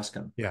what you're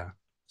asking. Yeah.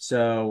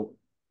 So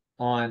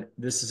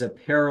this is a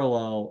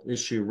parallel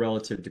issue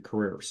relative to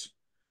careers.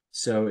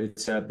 So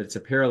it's a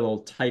parallel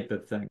type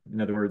of thing. In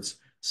other words,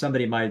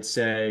 somebody might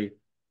say,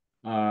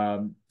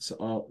 so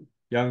a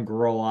young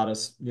girl ought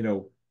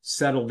to,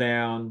 settle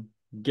down,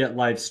 get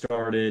life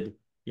started,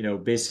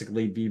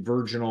 basically be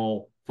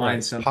virginal,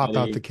 find Right. Pop out the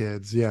somebody,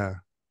 kids. Yeah.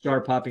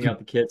 start popping out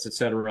the kids, et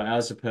cetera,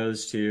 as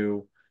opposed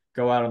to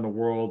go out in the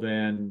world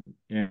and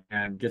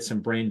get some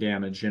brain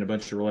damage in a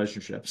bunch of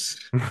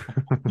relationships.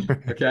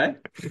 Okay?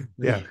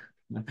 Yeah.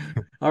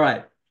 All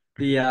right.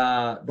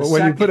 The Well,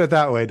 when you put second it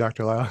that way,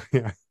 Dr. Lisle,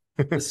 yeah.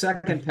 the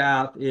second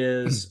path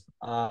is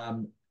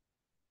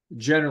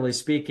generally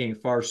speaking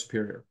far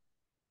superior.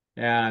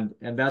 And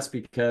that's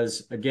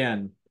because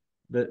again,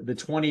 the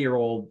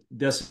 20-year-old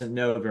doesn't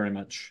know very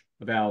much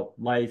about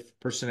life,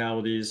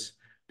 personalities.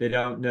 They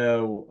don't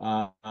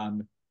know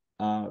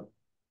uh,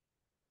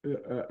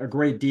 a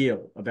great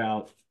deal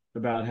about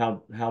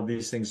how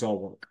these things all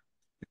work.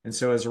 And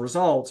so as a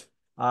result,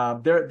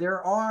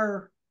 there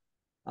are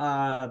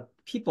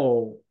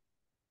people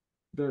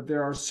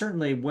there are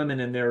certainly women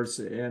in there,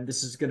 and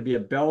this is going to be a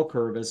bell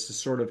curve as to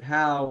sort of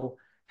how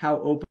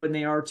open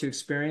they are to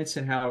experience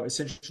and how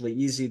essentially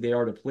easy they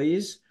are to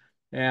please,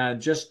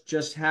 and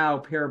just how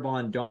pair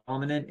bond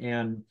dominant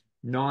and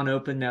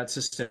non-open that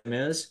system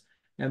is.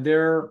 And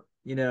there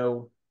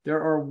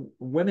are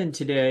women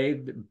today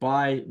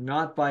by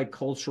not by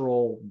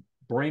cultural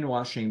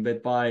brainwashing,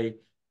 but by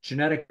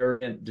genetic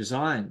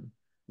design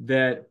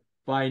that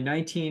by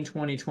 19,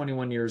 20,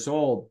 21 years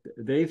old,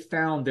 they've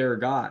found their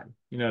guy.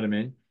 You know what I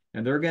mean?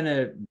 And they're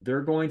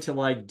going to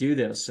like do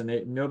this,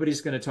 and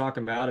nobody's going to talk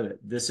them out of it.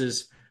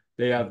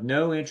 They have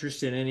no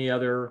interest in any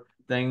other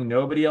thing.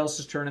 Nobody else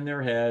is turning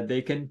their head.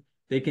 They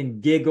can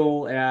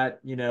giggle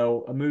at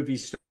a movie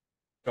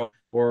star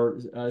or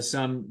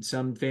some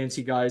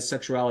fancy guy's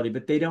sexuality,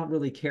 but they don't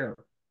really care.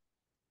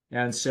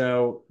 And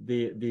so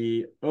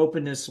the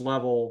openness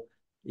level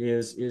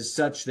is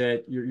such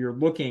that you're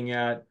looking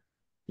at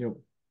you know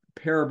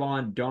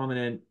parabon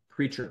dominant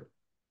creature,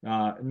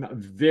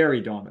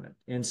 very dominant,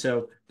 and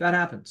so that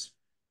happens,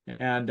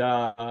 and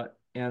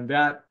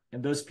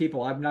those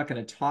people, I'm not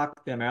going to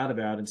talk them out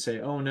about and say,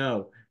 oh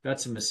no,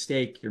 that's a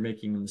mistake, you're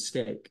making a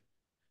mistake.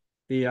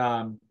 The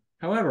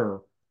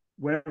However,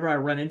 whenever I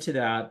run into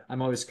that,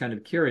 I'm always kind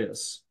of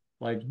curious,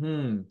 like,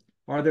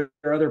 are there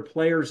other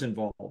players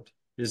involved?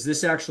 Is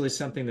this actually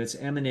something that's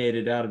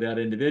emanated out of that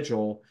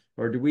individual,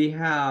 or do we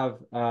have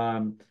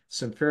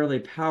some fairly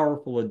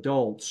powerful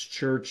adults,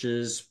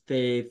 churches,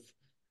 faith?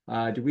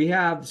 Do we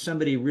have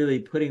somebody really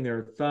putting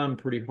their thumb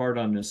pretty hard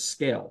on this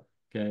scale?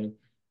 Okay.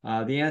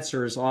 The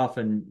answer is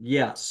often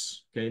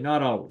yes. Okay,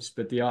 not always,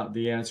 but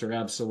the answer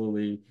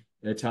absolutely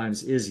at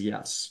times is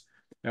yes.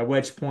 At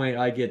which point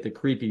I get the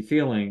creepy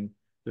feeling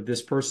that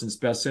this person's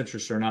best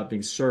interests are not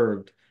being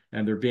served,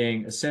 and they're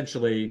being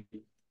essentially,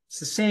 it's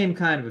the same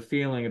kind of a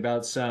feeling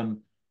about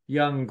some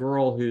young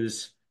girl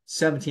who's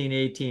 17,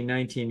 18,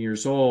 19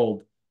 years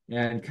old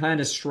and kind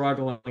of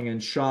struggling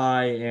and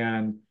shy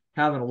and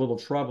having a little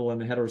trouble in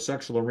the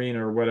heterosexual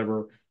arena or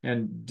whatever,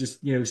 and just,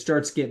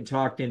 starts getting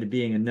talked into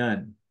being a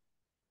nun.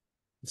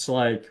 It's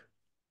like,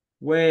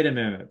 wait a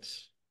minute,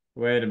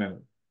 wait a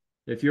minute.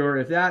 If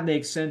that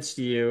makes sense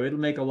to you, it'll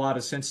make a lot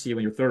of sense to you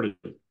when you're 30.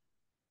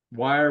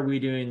 Why are we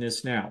doing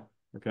this now?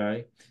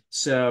 Okay.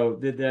 So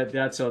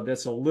that's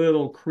a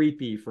little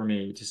creepy for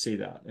me to see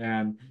that.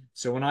 And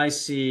so when I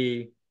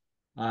see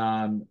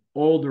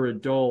older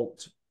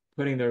adult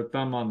putting their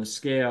thumb on the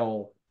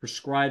scale,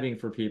 prescribing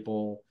for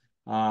people,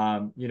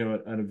 a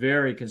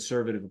very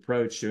conservative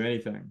approach to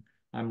anything,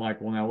 I'm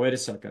like, well, now wait a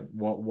second.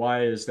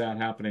 Why is that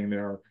happening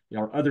there?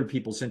 Are other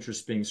people's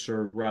interests being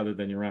served rather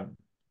than your own?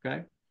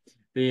 Okay.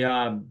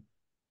 The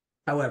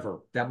However,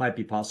 that might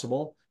be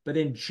possible, but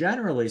in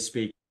generally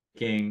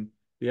speaking,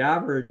 the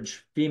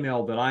average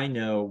female that I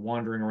know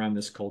wandering around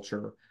this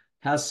culture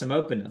has some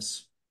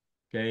openness.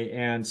 Okay,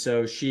 and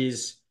so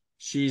she's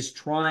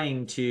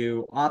trying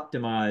to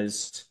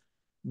optimize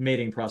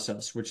mating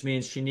process, which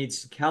means she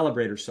needs to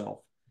calibrate herself.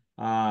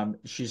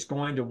 She's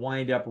going to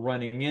wind up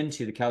running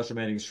into the casual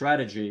mating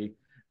strategy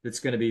that's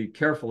going to be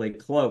carefully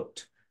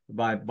cloaked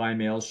by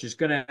males. She's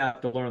going to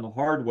have to learn the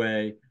hard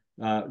way,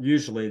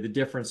 usually the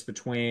difference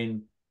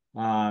between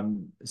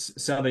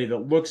somebody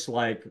that looks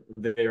like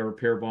they are a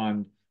pair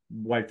bond,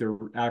 like they're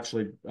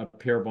actually a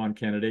pair bond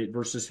candidate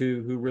versus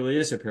who really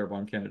is a pair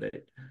bond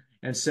candidate.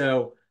 And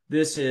so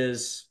this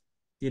is,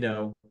 you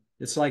know,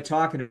 it's like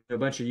talking to a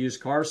bunch of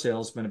used car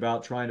salesmen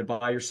about trying to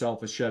buy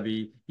yourself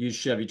a used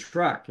Chevy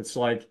truck. It's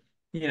like,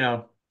 you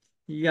know,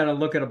 you got to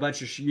look at a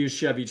bunch of used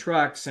Chevy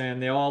trucks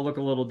and they all look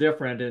a little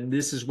different. And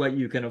this is what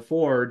you can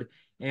afford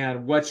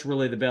and what's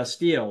really the best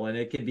deal. And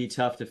it can be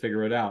tough to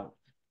figure it out.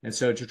 And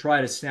so to try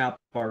to snap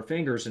our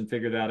fingers and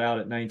figure that out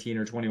at 19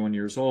 or 21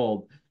 years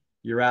old,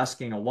 you're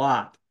asking a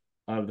lot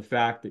of the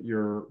fact that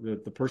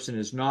the person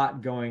is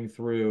not going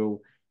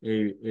through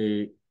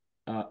a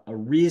a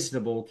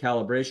reasonable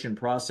calibration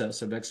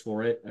process of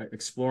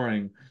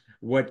exploring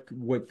what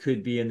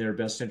could be in their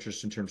best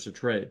interest in terms of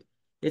trade.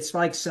 It's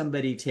like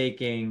somebody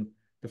taking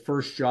the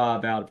first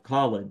job out of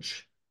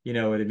college, you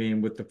know what I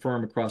mean, with the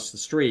firm across the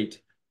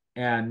street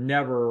and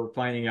never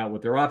finding out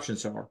what their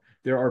options are.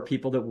 There are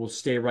people that will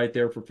stay right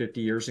there for 50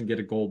 years and get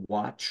a gold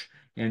watch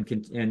and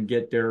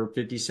get their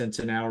 50 cents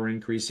an hour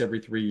increase every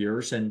 3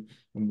 years. And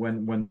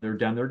when they're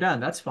done, they're done.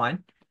 That's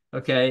fine.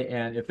 Okay.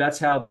 And if that's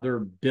how they're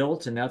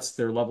built and that's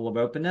their level of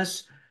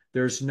openness,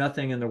 there's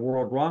nothing in the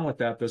world wrong with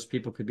that. Those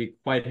people could be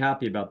quite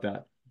happy about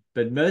that.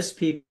 But most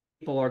people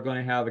are going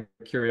to have a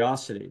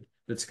curiosity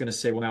that's going to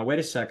say, well, now, wait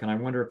a second. I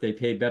wonder if they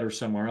pay better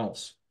somewhere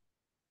else.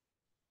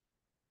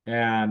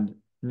 and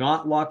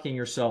not locking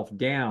yourself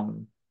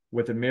down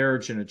with a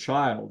marriage and a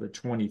child at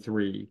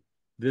 23.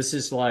 This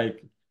is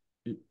like,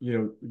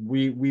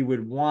 we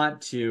would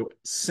want to,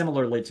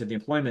 similarly to the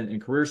employment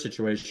and career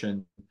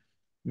situation,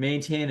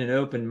 maintain an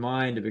open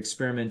mind of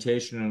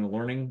experimentation and a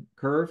learning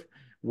curve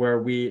where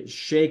we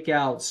shake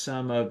out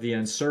some of the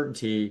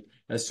uncertainty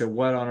as to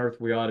what on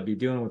earth we ought to be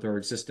doing with our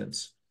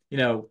existence.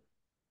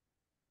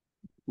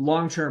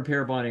 Long-term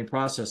pair bonding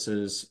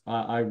processes,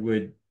 I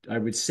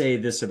would say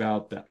this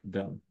about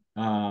them,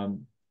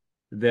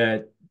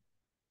 that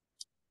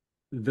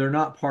they're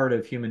not part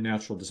of human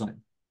natural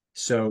design.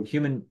 So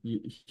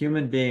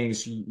human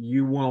beings,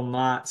 you will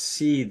not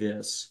see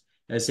this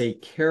as a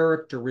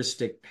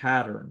characteristic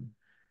pattern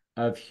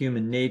of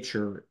human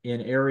nature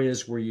in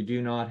areas where you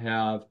do not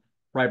have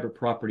private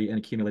property and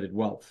accumulated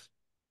wealth.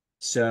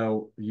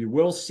 So you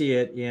will see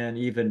it in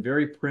even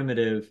very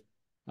primitive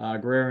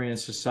agrarian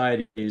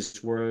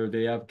societies where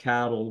they have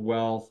cattle,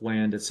 wealth,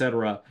 land,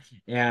 etc.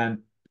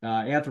 And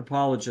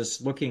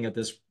anthropologists looking at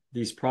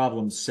these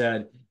problems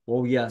said,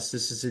 "Well, yes,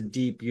 this is a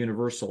deep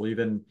universal.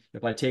 Even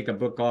if I take a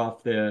book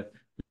off the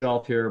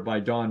shelf here by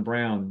Don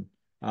Brown,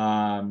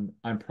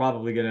 I'm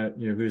probably gonna,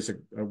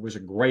 was a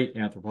great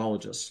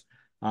anthropologist.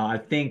 I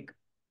think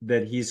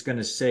that he's going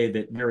to say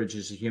that marriage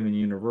is a human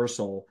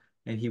universal,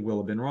 and he will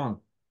have been wrong."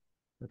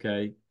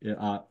 Okay.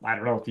 I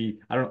don't know if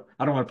I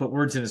don't want to put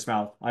words in his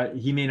mouth.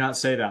 He may not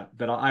say that,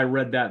 but I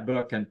read that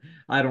book and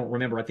I don't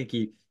remember. I think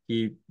he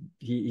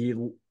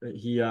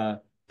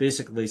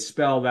basically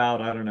spelled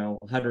out, I don't know,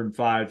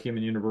 105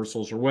 human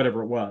universals or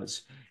whatever it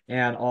was.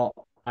 And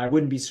I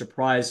wouldn't be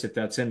surprised if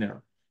that's in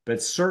there,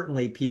 but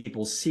certainly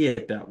people see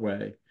it that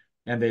way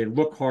and they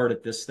look hard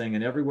at this thing.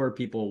 And everywhere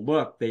people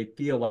look, they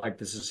feel like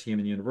this is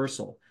human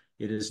universal.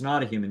 It is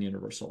not a human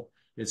universal.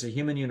 It's a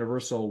human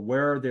universal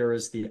where there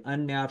is the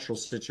unnatural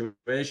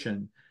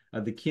situation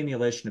of the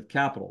accumulation of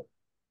capital.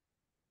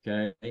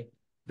 Okay.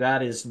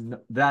 That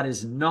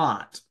is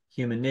not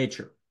human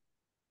nature.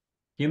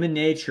 Human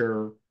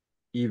nature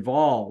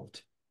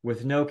evolved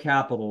with no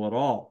capital at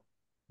all.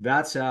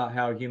 That's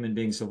how human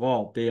beings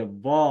evolved. They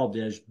evolved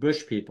as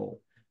bush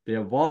people. They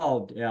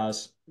evolved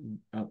as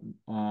uh,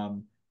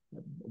 um,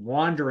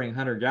 wandering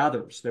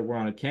hunter-gatherers that were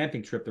on a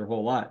camping trip their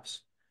whole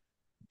lives.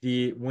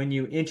 When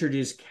you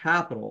introduce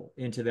capital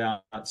into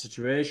that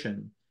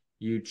situation,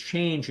 you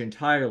change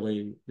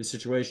entirely the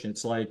situation.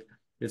 It's like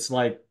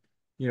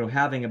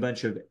having a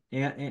bunch of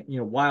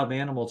wild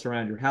animals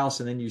around your house,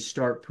 and then you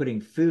start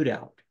putting food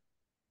out.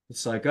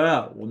 It's like,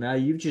 oh, well, now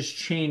you've just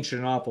changed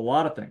an awful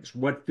lot of things.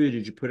 What food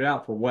did you put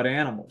out for what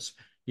animals?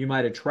 You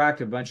might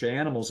attract a bunch of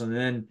animals, and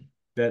then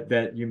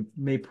that you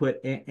may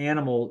put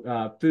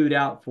animal food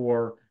out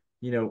for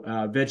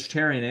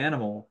vegetarian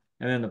animal.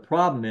 And then the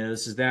problem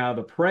is now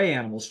the prey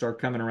animals start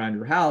coming around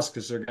your house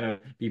because they're going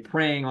to be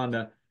preying on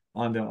the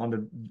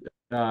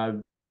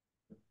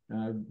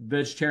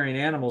vegetarian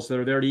animals that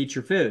are there to eat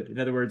your food. In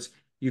other words,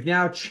 you've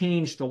now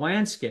changed the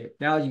landscape.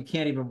 Now you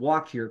can't even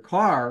walk to your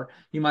car.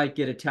 You might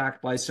get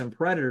attacked by some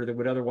predator that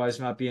would otherwise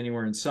not be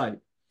anywhere in sight.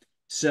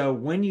 So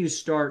when you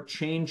start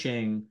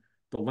changing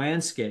the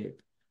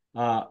landscape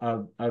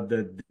of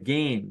the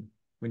game,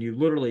 when you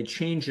literally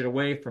change it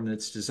away from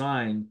its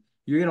design,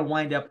 you're going to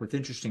wind up with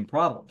interesting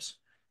problems.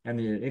 And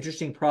the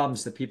interesting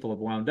problems that people have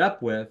wound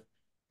up with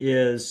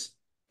is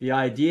the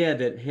idea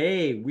that,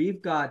 hey,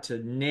 we've got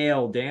to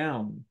nail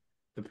down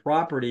the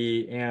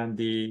property and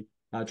the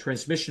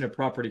transmission of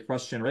property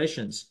across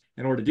generations.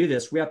 In order to do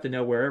this, we have to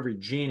know where every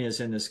gene is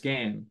in this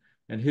game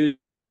and who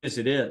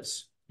it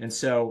is. And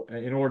so,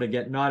 in order to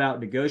get not out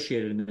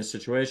negotiated in this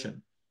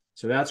situation.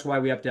 So that's why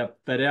we have to have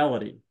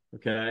fidelity.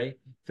 Okay.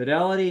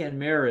 Fidelity and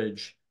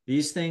marriage,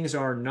 these things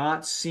are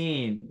not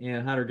seen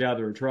in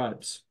hunter-gatherer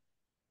tribes.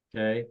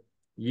 Okay.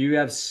 You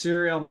have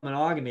serial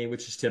monogamy,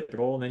 which is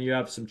typical, and then you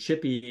have some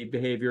chippy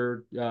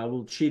behavior, a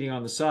little cheating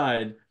on the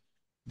side.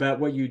 But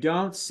what you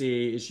don't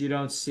see is you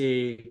don't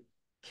see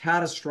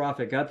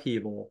catastrophic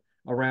upheaval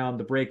around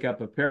the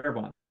breakup of pair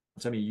bonds.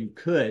 I mean, you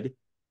could,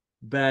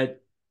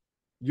 but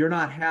you're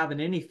not having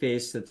any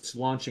face that's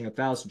launching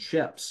 1,000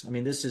 ships. I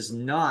mean, this is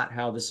not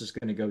how this is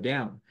going to go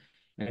down.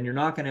 And you're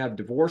not going to have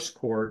divorce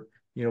court,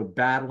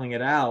 battling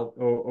it out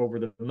over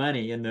the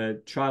money and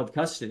the child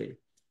custody.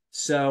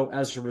 So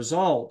as a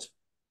result,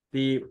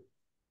 the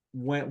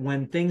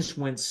when things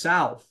went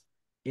south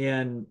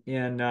when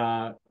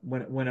a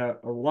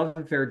love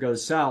affair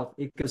goes south,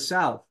 it goes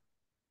south,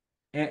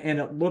 and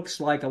it looks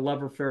like a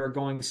love affair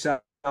going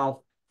south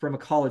from a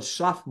college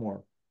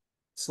sophomore.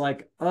 It's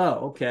like,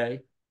 oh, okay,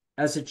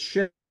 as it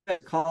should.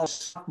 College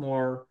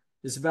sophomore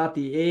is about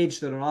the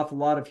age that an awful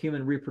lot of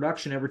human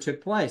reproduction ever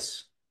took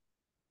place.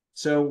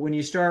 So when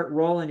you start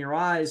rolling your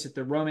eyes at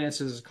the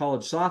romances of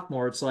college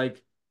sophomore, it's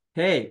like,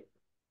 hey,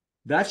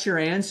 that's your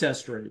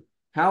ancestry.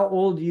 How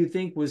old do you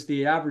think was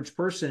the average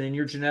person in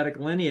your genetic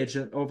lineage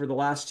over the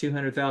last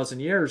 200,000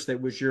 years that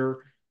was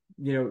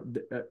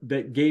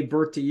that gave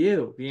birth to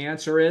you? The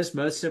answer is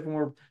most of them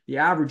were, the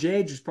average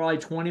age was probably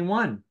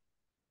 21.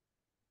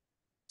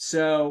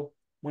 So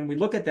when we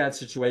look at that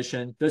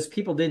situation, those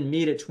people didn't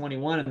meet at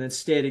 21 and then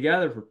stay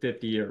together for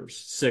 50 years,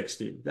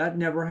 60. That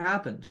never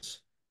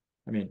happens.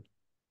 I mean,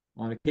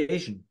 on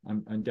occasion,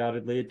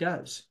 undoubtedly it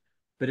does,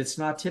 but it's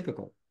not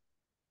typical.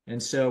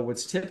 And so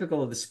what's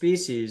typical of the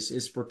species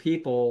is for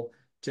people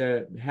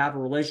to have a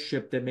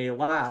relationship that may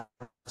last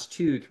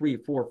 2, 3,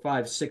 4,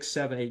 5, 6,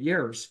 7, 8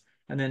 years,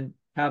 and then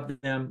have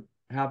them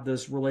have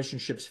those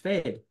relationships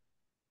fade.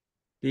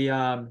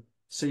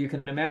 So you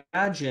can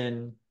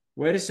imagine,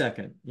 wait a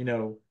second,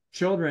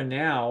 children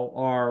now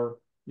are,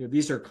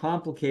 these are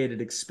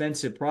complicated,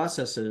 expensive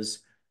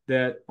processes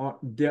that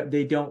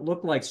they don't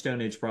look like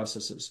Stone Age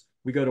processes.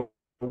 We go to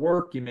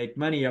work, you make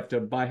money, you have to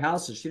buy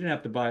houses. You didn't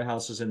have to buy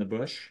houses in the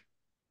bush.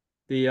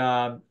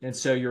 And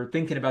so you're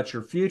thinking about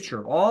your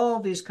future, all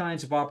these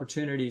kinds of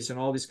opportunities and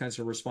all these kinds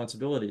of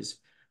responsibilities.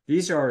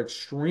 These are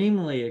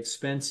extremely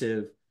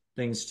expensive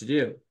things to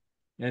do.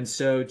 And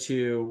so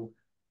to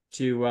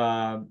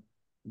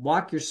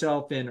lock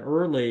yourself in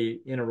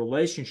early in a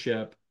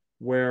relationship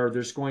where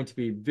there's going to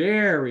be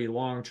very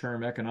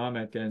long-term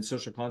economic and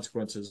social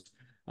consequences,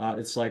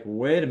 it's like,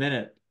 wait a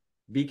minute,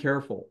 be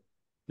careful.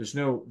 There's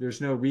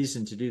no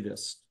reason to do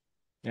this.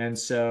 And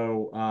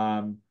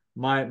so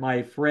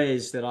my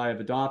phrase that I have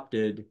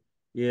adopted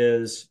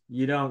is,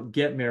 you don't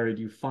get married,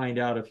 you find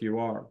out if you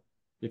are.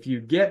 If you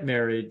get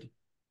married,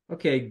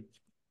 okay,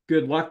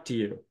 good luck to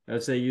you,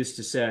 as they used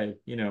to say,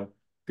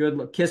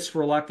 good kiss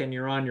for luck and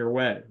you're on your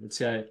way.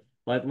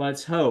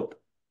 Let's hope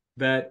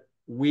that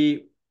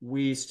we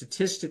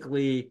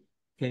statistically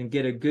can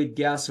get a good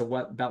guess of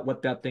about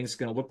what that thing's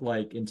going to look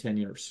like in 10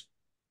 years.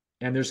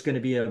 And there's going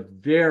to be a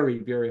very,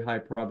 very high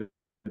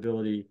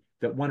probability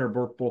that one or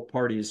both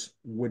parties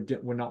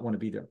would not want to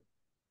be there.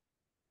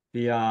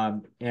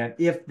 And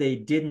if they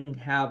didn't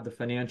have the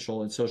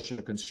financial and social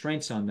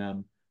constraints on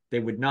them, they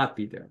would not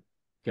be there.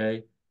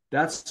 Okay.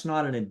 That's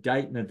not an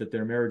indictment that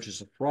their marriage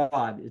is a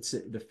fraud. It's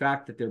the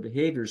fact that their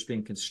behavior is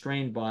being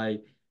constrained by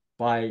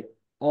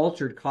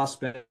altered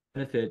cost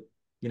benefit,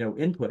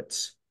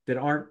 inputs that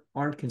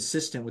aren't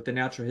consistent with the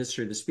natural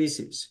history of the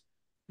species.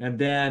 And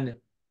then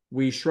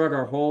we shrug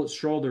our whole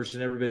shoulders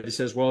and everybody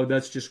says, well,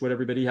 that's just what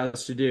everybody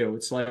has to do.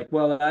 It's like,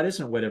 well, that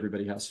isn't what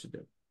everybody has to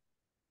do.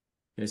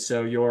 Okay,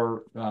 so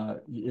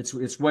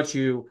it's what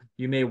you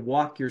may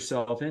walk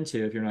yourself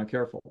into if you're not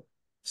careful.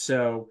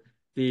 So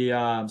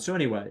so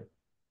anyway,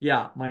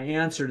 yeah, my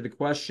answer to the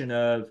question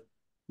of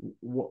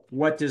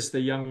what does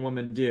the young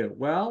woman do?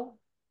 Well,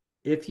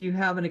 if you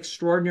have an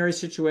extraordinary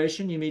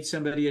situation, you meet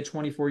somebody at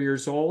 24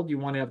 years old, you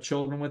want to have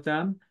children with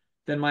them,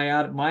 then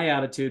my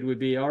attitude would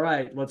be, all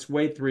right, let's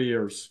wait 3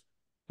 years.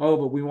 Oh,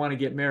 but we want to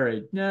get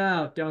married.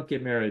 No, don't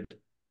get married.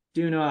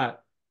 Do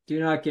not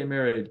get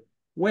married.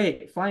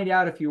 Wait, find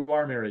out if you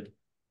are married.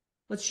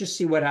 Let's just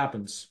see what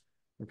happens.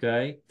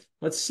 Okay.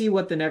 Let's see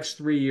what the next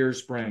 3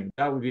 years bring.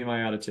 That would be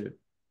my attitude.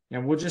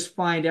 And we'll just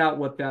find out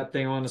what that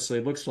thing honestly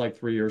looks like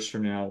 3 years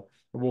from now.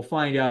 And we'll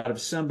find out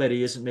if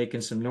somebody isn't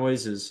making some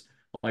noises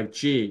like,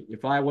 gee,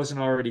 if I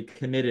wasn't already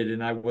committed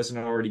and I wasn't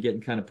already getting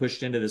kind of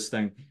pushed into this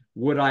thing,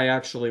 would I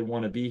actually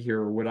want to be here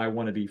or would I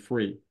want to be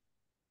free?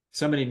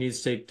 Somebody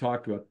needs to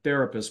talk to a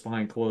therapist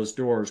behind closed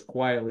doors,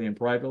 quietly and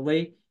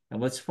privately, and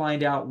let's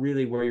find out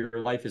really where your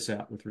life is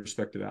at with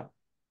respect to that.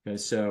 Okay,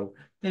 so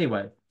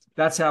anyway,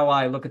 that's how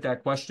I look at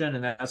that question,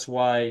 and that's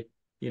why,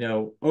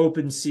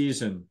 open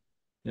season.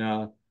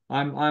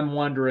 I'm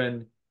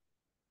wondering.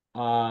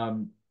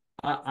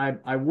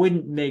 I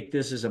wouldn't make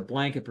this as a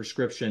blanket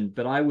prescription,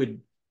 but I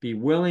would be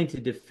willing to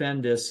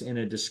defend this in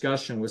a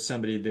discussion with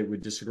somebody that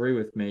would disagree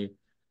with me.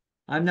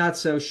 I'm not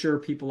so sure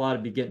people ought to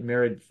be getting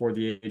married before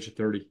the age of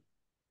 30.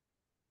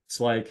 It's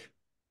like,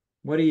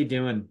 what are you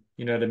doing?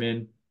 You know what I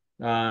mean?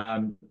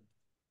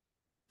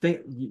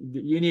 Think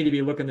you need to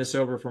be looking this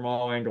over from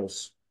all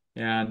angles.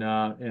 And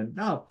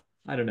no,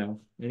 I don't know.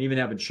 And even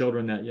having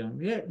children that young.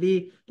 Yeah,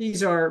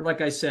 these are,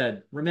 like I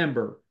said,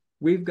 remember,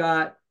 we've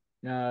got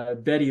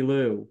Betty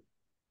Lou,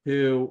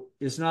 who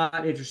is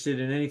not interested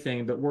in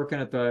anything but working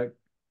at the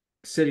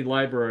city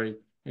library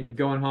and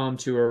going home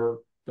to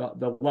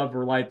the love of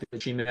her life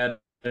that she met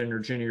in her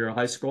junior year of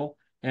high school.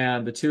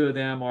 And the two of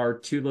them are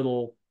two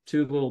little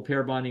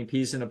pair bonding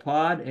peas in a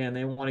pod, and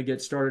they want to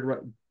get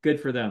started. Good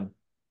for them.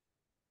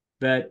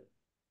 And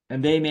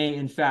they may,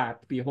 in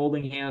fact, be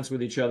holding hands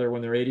with each other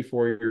when they're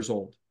 84 years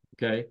old.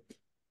 Okay.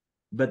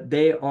 But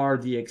they are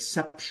the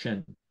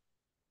exception.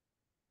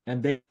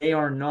 And they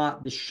are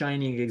not the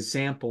shining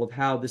example of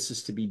how this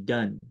is to be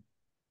done.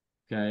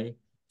 Okay.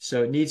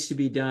 So it needs to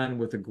be done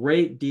with a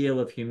great deal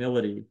of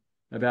humility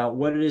about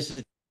what it is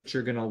that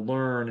you're going to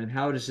learn and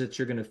how it is that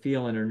you're going to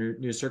feel in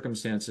new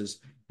circumstances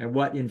and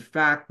what, in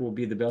fact, will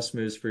be the best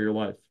moves for your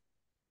life.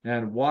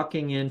 And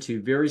walking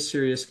into very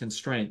serious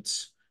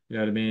constraints, you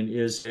know what I mean,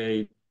 is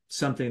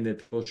something that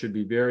people should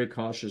be very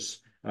cautious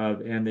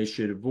of and they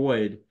should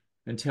avoid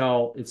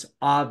until it's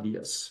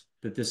obvious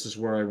that this is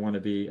where I want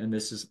to be and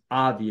this is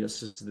obvious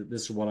that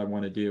this is what I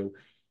want to do.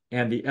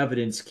 And the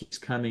evidence keeps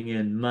coming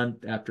in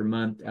month after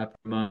month after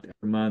month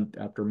after month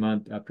after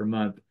month after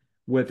month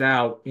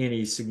without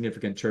any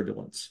significant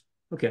turbulence.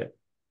 Okay.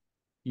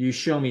 you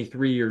show me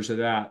 3 years of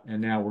that,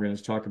 and now we're going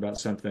to talk about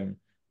something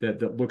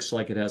that looks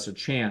like it has a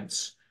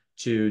chance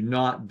to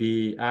not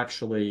be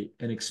actually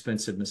an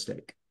expensive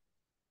mistake.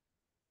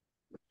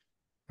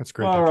 That's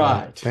great, All Dr.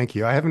 Lyle. right. Thank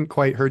you. I haven't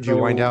quite heard you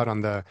wind So out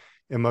on the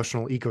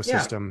emotional yeah,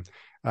 ecosystem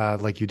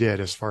like you did,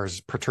 as far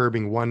as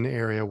perturbing one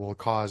area will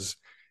cause,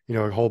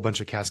 a whole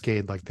bunch of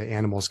cascade, like the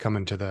animals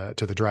coming to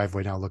the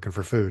driveway now looking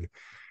for food.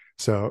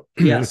 So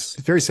it's yes.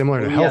 very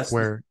similar to Oh health yes.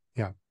 where,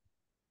 yeah.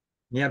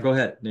 Yeah, go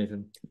ahead,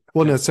 Nathan.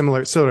 Well, no, Yeah.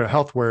 similar sort of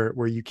health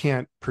where you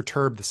can't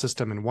perturb the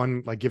system and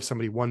one like give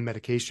somebody one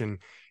medication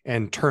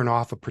and turn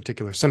off a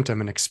particular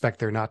symptom and expect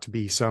there not to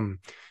be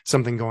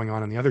something going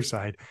on the other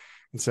side.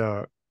 And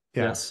so,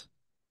 yeah, Yes.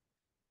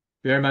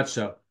 Very much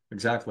so.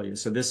 Exactly.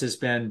 So this has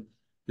been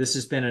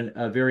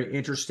a very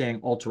interesting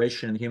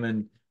alteration in the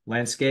human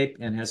landscape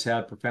and has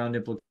had profound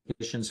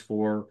implications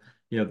for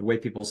the way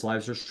people's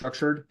lives are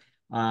structured.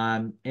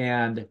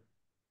 And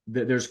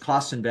there's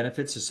costs and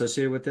benefits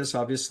associated with this,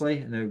 obviously.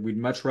 And we'd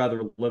much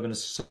rather live in a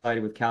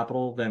society with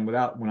capital than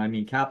without. When I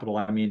mean capital,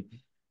 I mean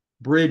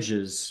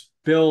bridges,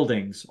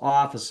 buildings,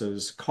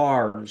 offices,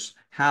 cars,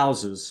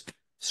 houses,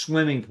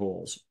 swimming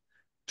pools,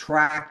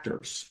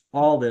 tractors,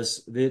 all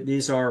this.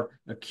 These are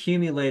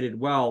accumulated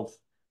wealth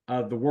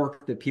of the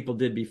work that people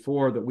did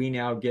before that we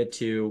now get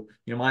to.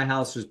 My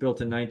house was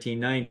built in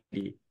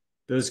 1990.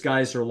 Those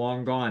guys are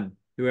long gone,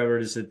 whoever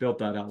it is that built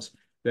that house.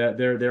 They've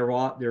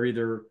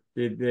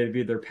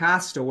either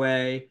passed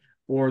away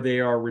or they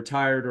are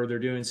retired or they're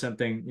doing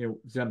something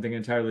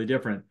entirely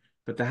different.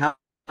 But the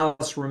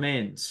house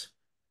remains.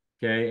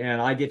 Okay.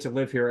 And I get to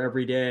live here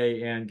every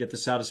day and get the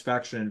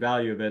satisfaction and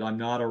value of it. I'm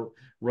not a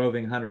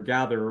roving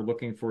hunter-gatherer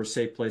looking for a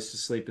safe place to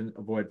sleep and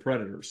avoid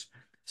predators.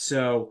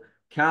 So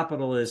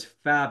capital is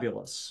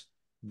fabulous,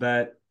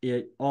 but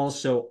it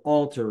also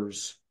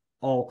alters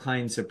all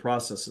kinds of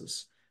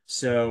processes.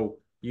 So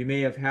you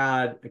may have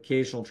had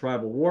occasional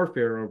tribal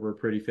warfare over a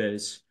pretty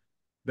face,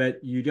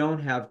 but you don't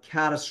have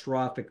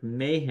catastrophic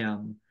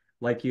mayhem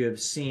like you have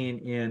seen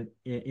in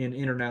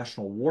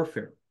international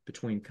warfare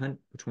between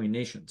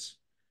nations.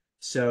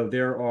 So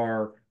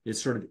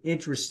it's sort of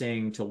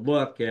interesting to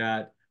look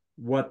at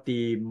what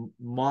the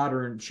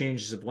modern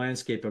changes of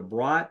landscape have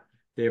brought.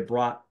 They have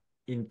brought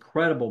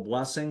incredible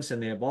blessings,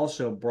 and they have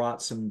also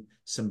brought some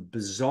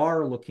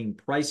bizarre looking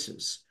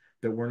prices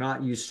that we're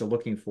not used to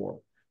looking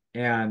for.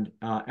 And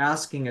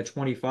asking a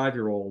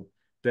 25-year-old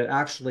that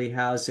actually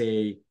has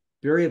a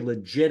very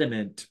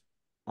legitimate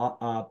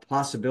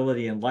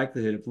possibility and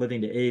likelihood of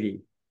living to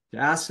 80, to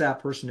ask that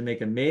person to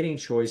make a mating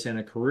choice and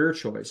a career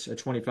choice at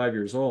 25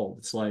 years old,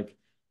 it's like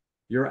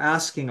you're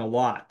asking a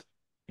lot.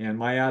 And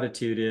my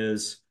attitude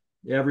is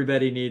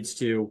everybody needs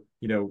to,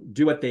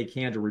 do what they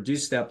can to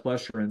reduce that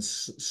pressure and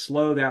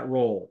slow that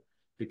roll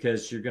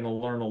because you're going to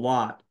learn a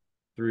lot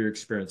through your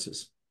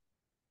experiences.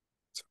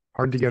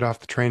 hard to get off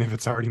the train if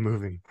it's already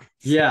moving.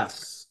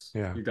 Yes,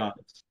 Yeah. you got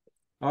it.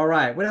 All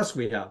right. What else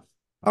we have?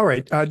 All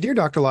right. Dear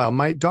Dr. Lyle,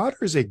 my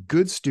daughter is a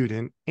good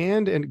student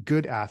and a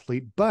good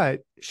athlete,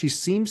 but she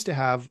seems to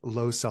have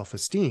low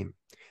self-esteem.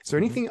 Is there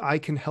Mhm. anything I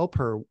can help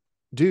her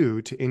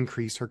do to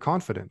increase her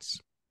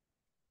confidence?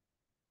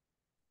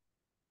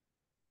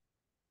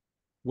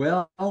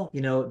 Well,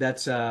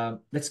 that's a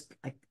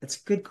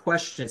good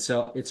question.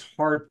 So it's a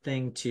hard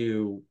thing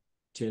to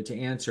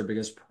answer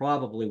because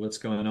probably what's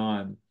going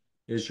on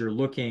is you're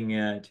looking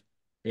at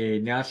a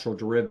natural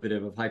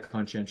derivative of high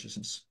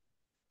conscientiousness.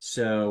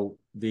 So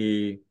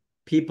the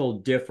people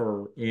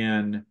differ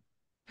in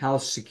how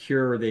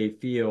secure they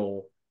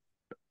feel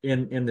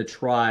in the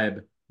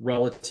tribe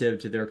relative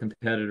to their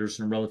competitors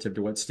and relative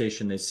to what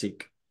station they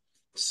seek.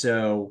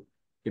 So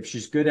if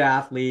she's a good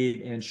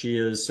athlete and she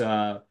is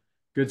a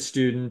good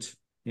student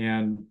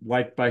and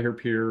liked by her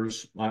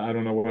peers, I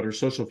don't know what her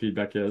social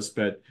feedback is,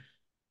 but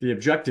the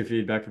objective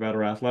feedback about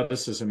her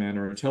athleticism and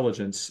her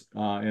intelligence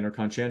and her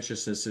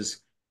conscientiousness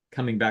is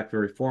coming back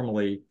very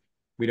formally.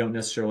 We don't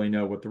necessarily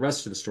know what the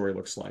rest of the story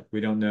looks like.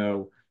 We don't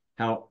know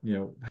how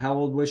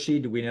old was she?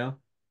 Do we know?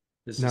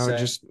 Does it No,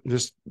 it say?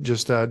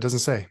 just doesn't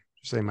say.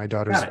 Just say my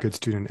daughter's Got a it. good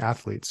student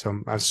athlete. So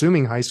I'm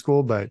assuming high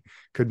school, but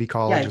could be Yeah,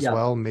 college as yeah.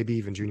 well, maybe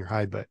even junior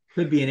high. But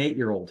Could be an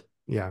 8-year-old.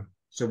 yeah,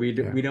 So we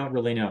yeah. we don't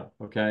really know.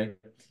 Okay.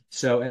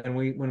 So and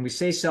when we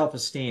say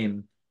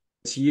self-esteem,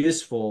 it's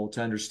useful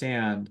to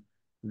understand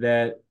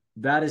that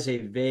that is a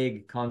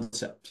vague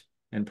concept,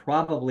 and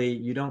probably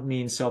you don't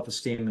mean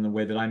self-esteem in the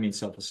way that I mean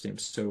self-esteem.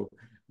 So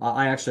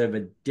I actually have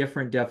a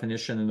different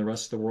definition than the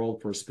rest of the world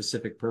for a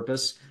specific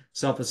purpose.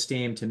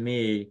 Self-esteem to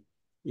me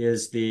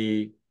is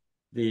the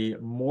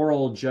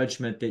moral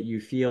judgment that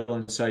you feel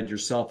inside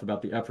yourself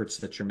about the efforts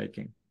that you're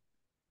making.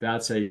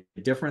 That's a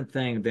different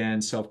thing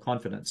than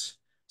self-confidence.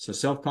 So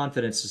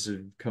self-confidence is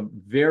a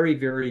very,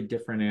 very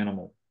different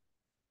animal.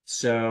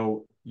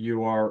 So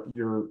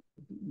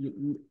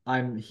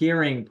I'm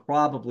hearing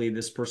probably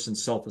this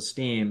person's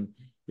self-esteem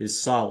is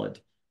solid,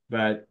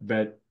 but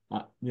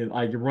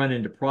I run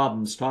into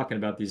problems talking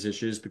about these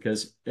issues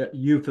because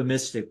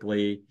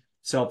euphemistically,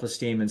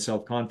 self-esteem and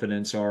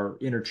self-confidence are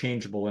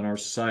interchangeable in our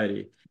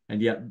society.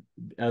 And yet,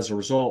 as a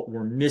result,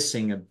 we're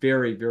missing a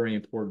very, very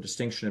important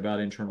distinction about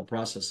internal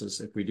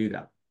processes if we do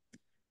that.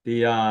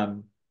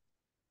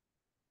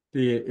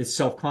 It's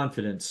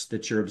self-confidence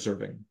that you're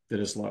observing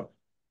that is low.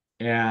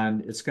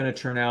 And it's going to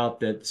turn out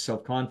that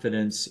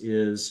self-confidence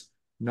is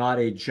not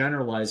a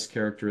generalized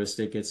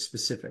characteristic, it's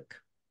specific.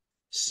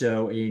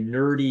 So a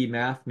nerdy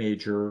math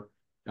major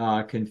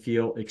can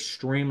feel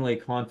extremely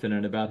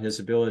confident about his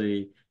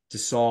ability to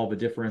solve a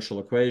differential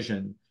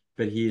equation,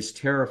 but he is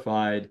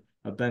terrified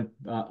of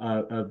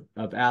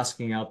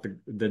asking out the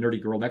nerdy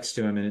girl next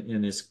to him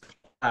in his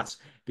class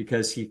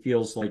because he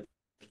feels like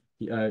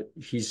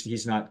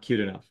he's not cute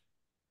enough.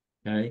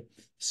 Okay,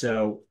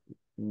 so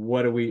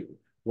what are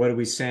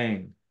we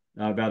saying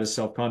about his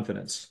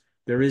self-confidence?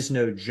 There is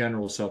no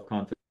general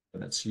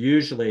self-confidence.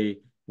 Usually,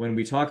 when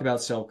we talk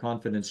about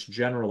self-confidence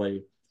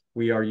generally,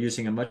 we are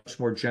using a much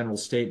more general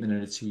statement,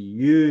 and it's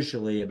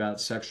usually about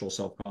sexual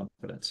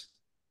self-confidence.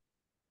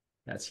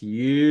 That's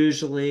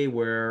usually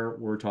where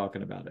we're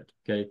talking about it.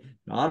 Okay,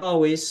 not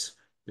always.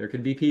 There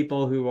can be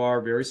people who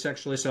are very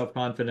sexually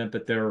self-confident,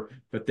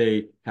 but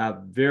they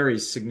have very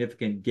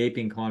significant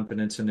gaping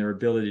confidence in their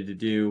ability to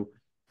do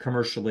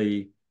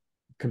commercially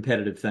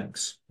competitive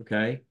things.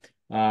 Okay,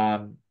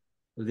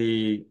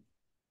 the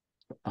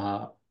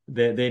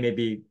they may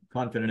be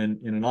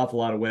confident in an awful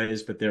lot of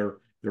ways, but they're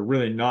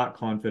really not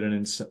confident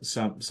in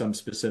some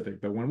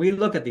specific. But when we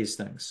look at these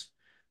things,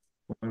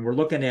 when we're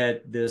looking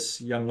at this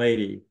young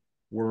lady,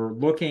 we're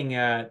looking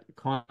at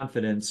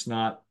confidence,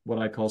 not what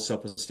I call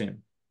self-esteem.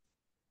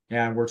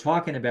 And we're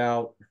talking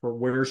about her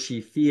where she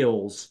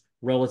feels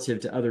relative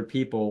to other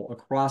people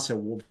across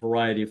a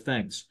variety of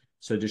things.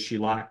 So does she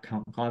lack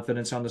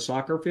confidence on the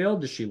soccer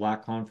field? Does she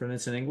lack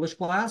confidence in English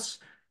class?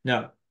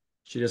 No,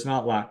 she does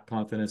not lack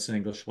confidence in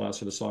English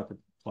class or the soccer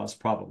class,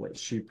 probably.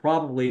 She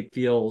probably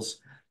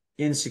feels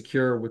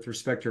insecure with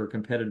respect to her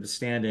competitive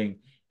standing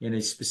in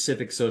a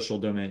specific social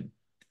domain.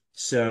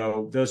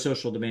 So those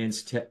social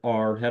domains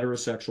are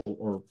heterosexual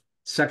or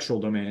sexual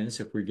domains,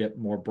 if we get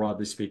more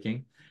broadly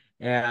speaking,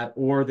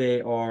 or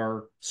they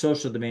are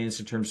social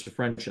domains in terms of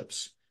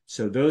friendships.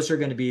 So those are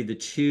going to be the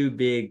two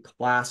big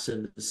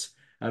classes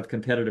of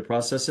competitive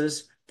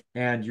processes.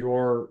 And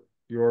your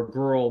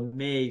girl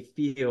may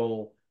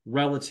feel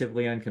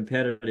relatively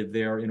uncompetitive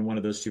there in one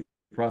of those two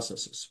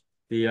processes,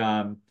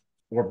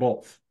 or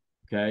both.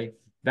 Okay,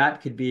 there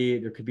could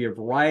be a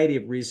variety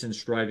of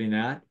reasons driving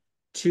that.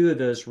 Two of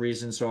those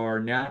reasons are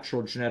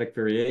natural genetic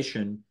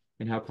variation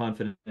in how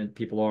confident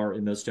people are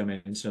in those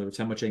domains. In other words,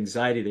 how much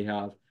anxiety they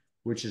have,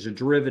 which is a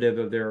derivative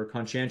of their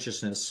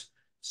conscientiousness.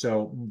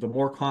 So the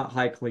more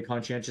highly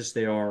conscientious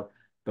they are,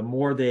 the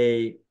more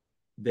they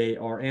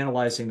are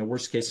analyzing the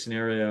worst case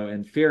scenario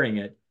and fearing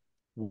it,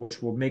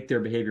 which will make their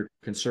behavior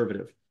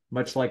conservative.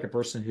 Much like a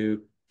person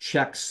who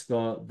checks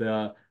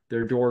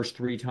their doors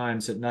 3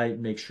 times at night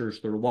and makes sure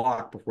they're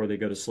locked before they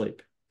go to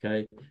sleep.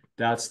 Okay,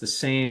 that's the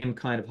same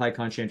kind of high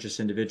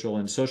conscientious individual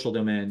in social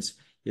domains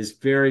is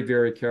very,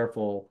 very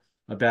careful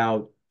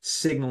about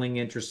signaling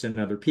interest in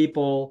other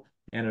people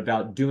and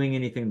about doing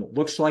anything that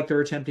looks like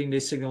they're attempting to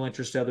signal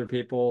interest to other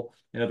people.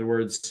 In other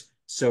words,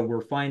 so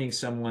we're finding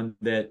someone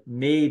that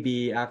may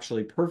be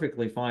actually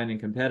perfectly fine and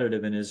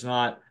competitive and is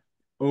not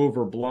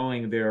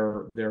overblowing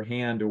their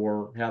hand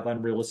or have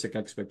unrealistic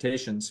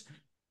expectations.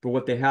 But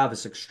what they have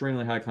is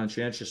extremely high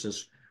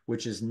conscientiousness,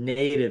 which is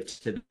native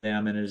to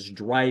them and is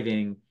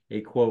driving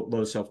a quote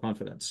low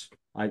self-confidence,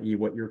 i.e.,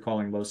 what you're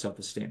calling low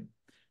self-esteem.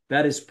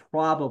 That is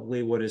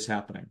probably what is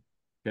happening.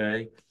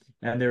 Okay.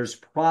 And there's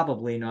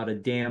probably not a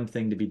damn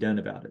thing to be done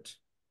about it.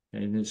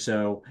 And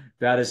so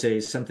that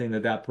is something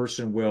that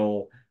person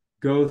will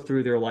go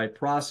through their life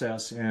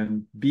process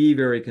and be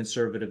very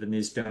conservative in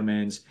these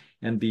domains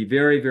and be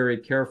very, very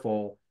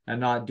careful and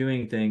not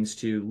doing things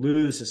to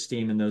lose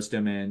esteem in those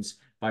domains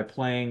by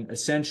playing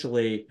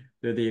essentially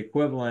they're the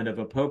equivalent of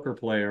a poker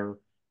player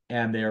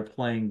and they're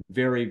playing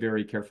very,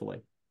 very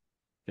carefully.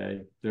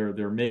 Okay.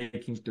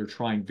 They're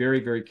trying very,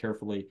 very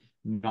carefully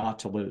not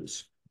to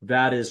lose.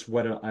 That is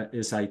what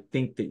I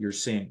think that you're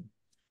seeing.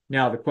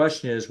 Now, the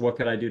question is, what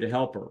could I do to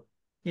help her?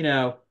 You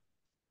know,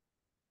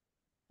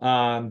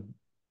 um,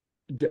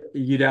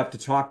 you'd have to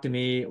talk to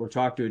me or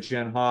talk to a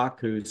Jen Hawk,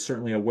 who's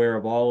certainly aware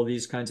of all of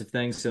these kinds of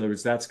things. In other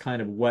words, that's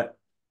kind of what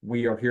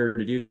we are here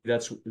to do.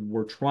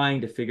 We're trying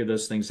to figure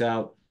those things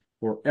out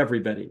for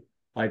everybody.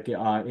 Like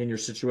in your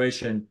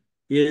situation,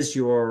 is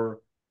your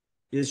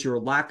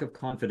lack of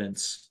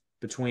confidence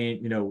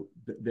between,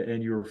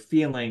 and you're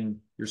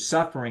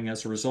suffering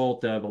as a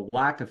result of a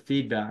lack of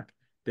feedback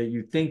that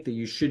you think that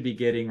you should be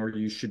getting or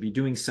you should be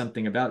doing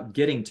something about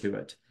getting to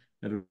it.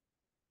 In other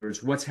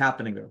words, what's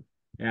happening there?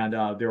 And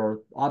there are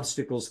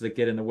obstacles that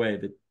get in the way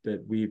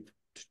that we've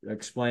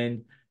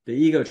explained. The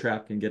ego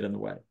trap can get in the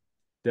way.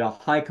 The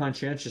high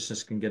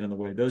conscientiousness can get in the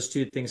way. Those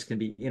two things can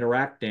be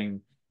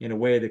interacting in a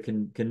way that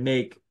can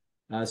make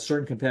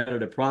certain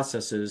competitive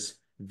processes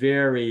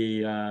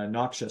very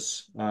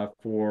noxious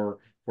for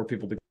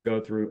people to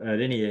go through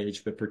at any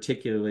age, but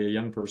particularly a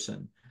young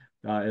person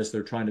as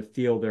they're trying to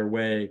feel their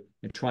way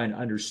and trying to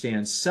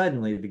understand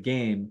suddenly the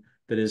game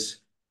that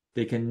is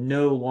they can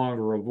no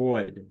longer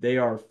avoid. They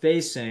are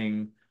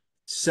facing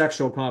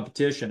sexual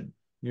competition.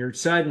 You're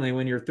suddenly,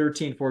 when you're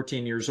 13,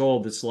 14 years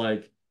old, it's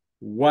like,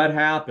 what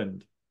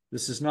happened?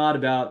 This is not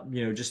about,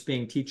 just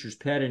being teacher's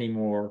pet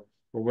anymore,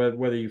 or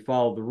whether you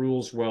follow the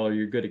rules well or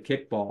you're good at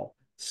kickball.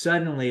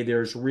 Suddenly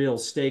there's real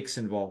stakes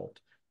involved.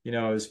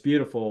 It's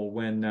beautiful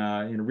when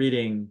in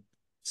reading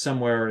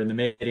somewhere in the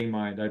Mating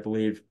Mind, I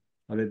believe,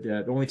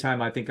 the only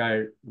time I think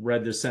I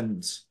read this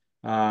sentence,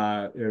 it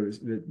was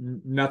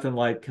nothing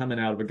like coming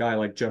out of a guy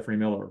like Jeffrey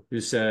Miller, who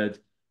said,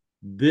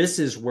 this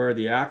is where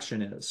the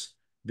action is.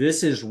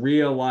 This is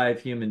real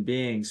life human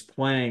beings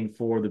playing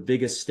for the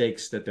biggest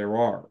stakes that there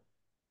are.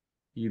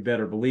 You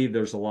better believe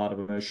there's a lot of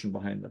emotion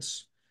behind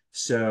this.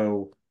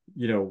 So,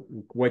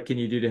 what can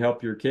you do to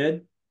help your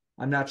kid?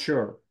 I'm not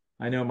sure.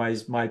 I know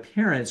my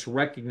parents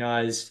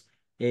recognized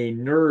a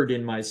nerd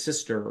in my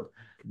sister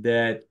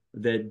that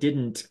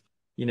didn't,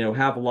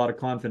 have a lot of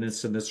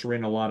confidence in this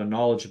arena, a lot of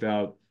knowledge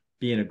about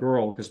being a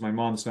girl, because my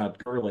mom's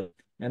not girly.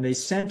 And they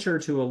sent her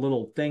to a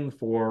little thing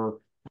for,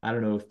 I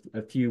don't know,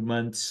 a few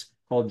months,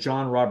 called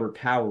John Robert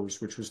Powers,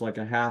 which was like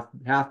a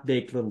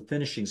half-baked little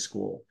finishing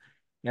school.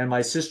 And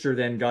my sister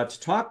then got to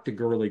talk to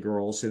girly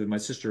girls, who my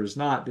sister is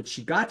not, but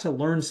she got to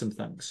learn some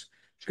things.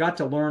 She got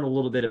to learn a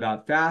little bit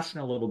about fashion,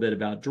 a little bit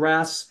about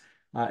dress,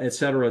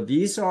 etc.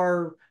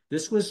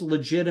 This was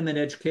legitimate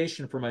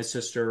education for my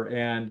sister,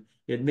 and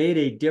it made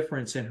a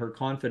difference in her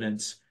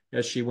confidence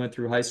as she went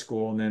through high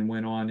school and then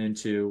went on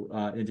into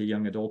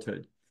young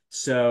adulthood.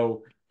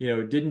 So,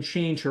 it didn't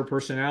change her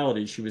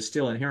personality. She was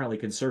still inherently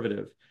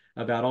conservative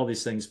about all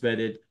these things, but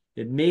it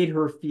made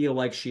her feel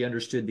like she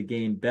understood the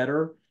game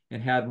better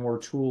and had more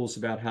tools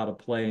about how to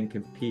play and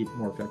compete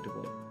more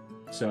effectively.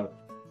 So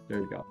there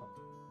you go.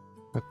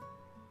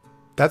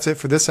 That's it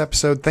for this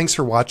episode. Thanks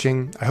for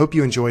watching. I hope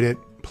you enjoyed it.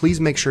 Please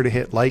make sure to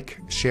hit like,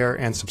 share,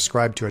 and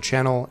subscribe to our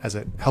channel, as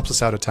it helps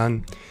us out a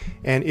ton.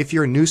 And if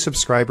you're a new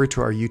subscriber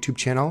to our YouTube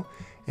channel,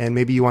 and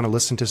maybe you want to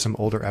listen to some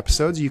older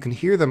episodes, you can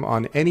hear them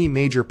on any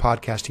major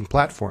podcasting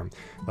platform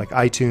like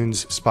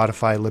iTunes,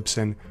 Spotify,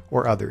 Libsyn,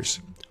 or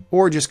others.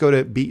 Or just go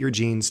to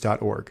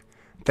beatyourgenes.org.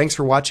 Thanks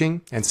for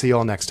watching, and see you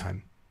all next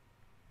time.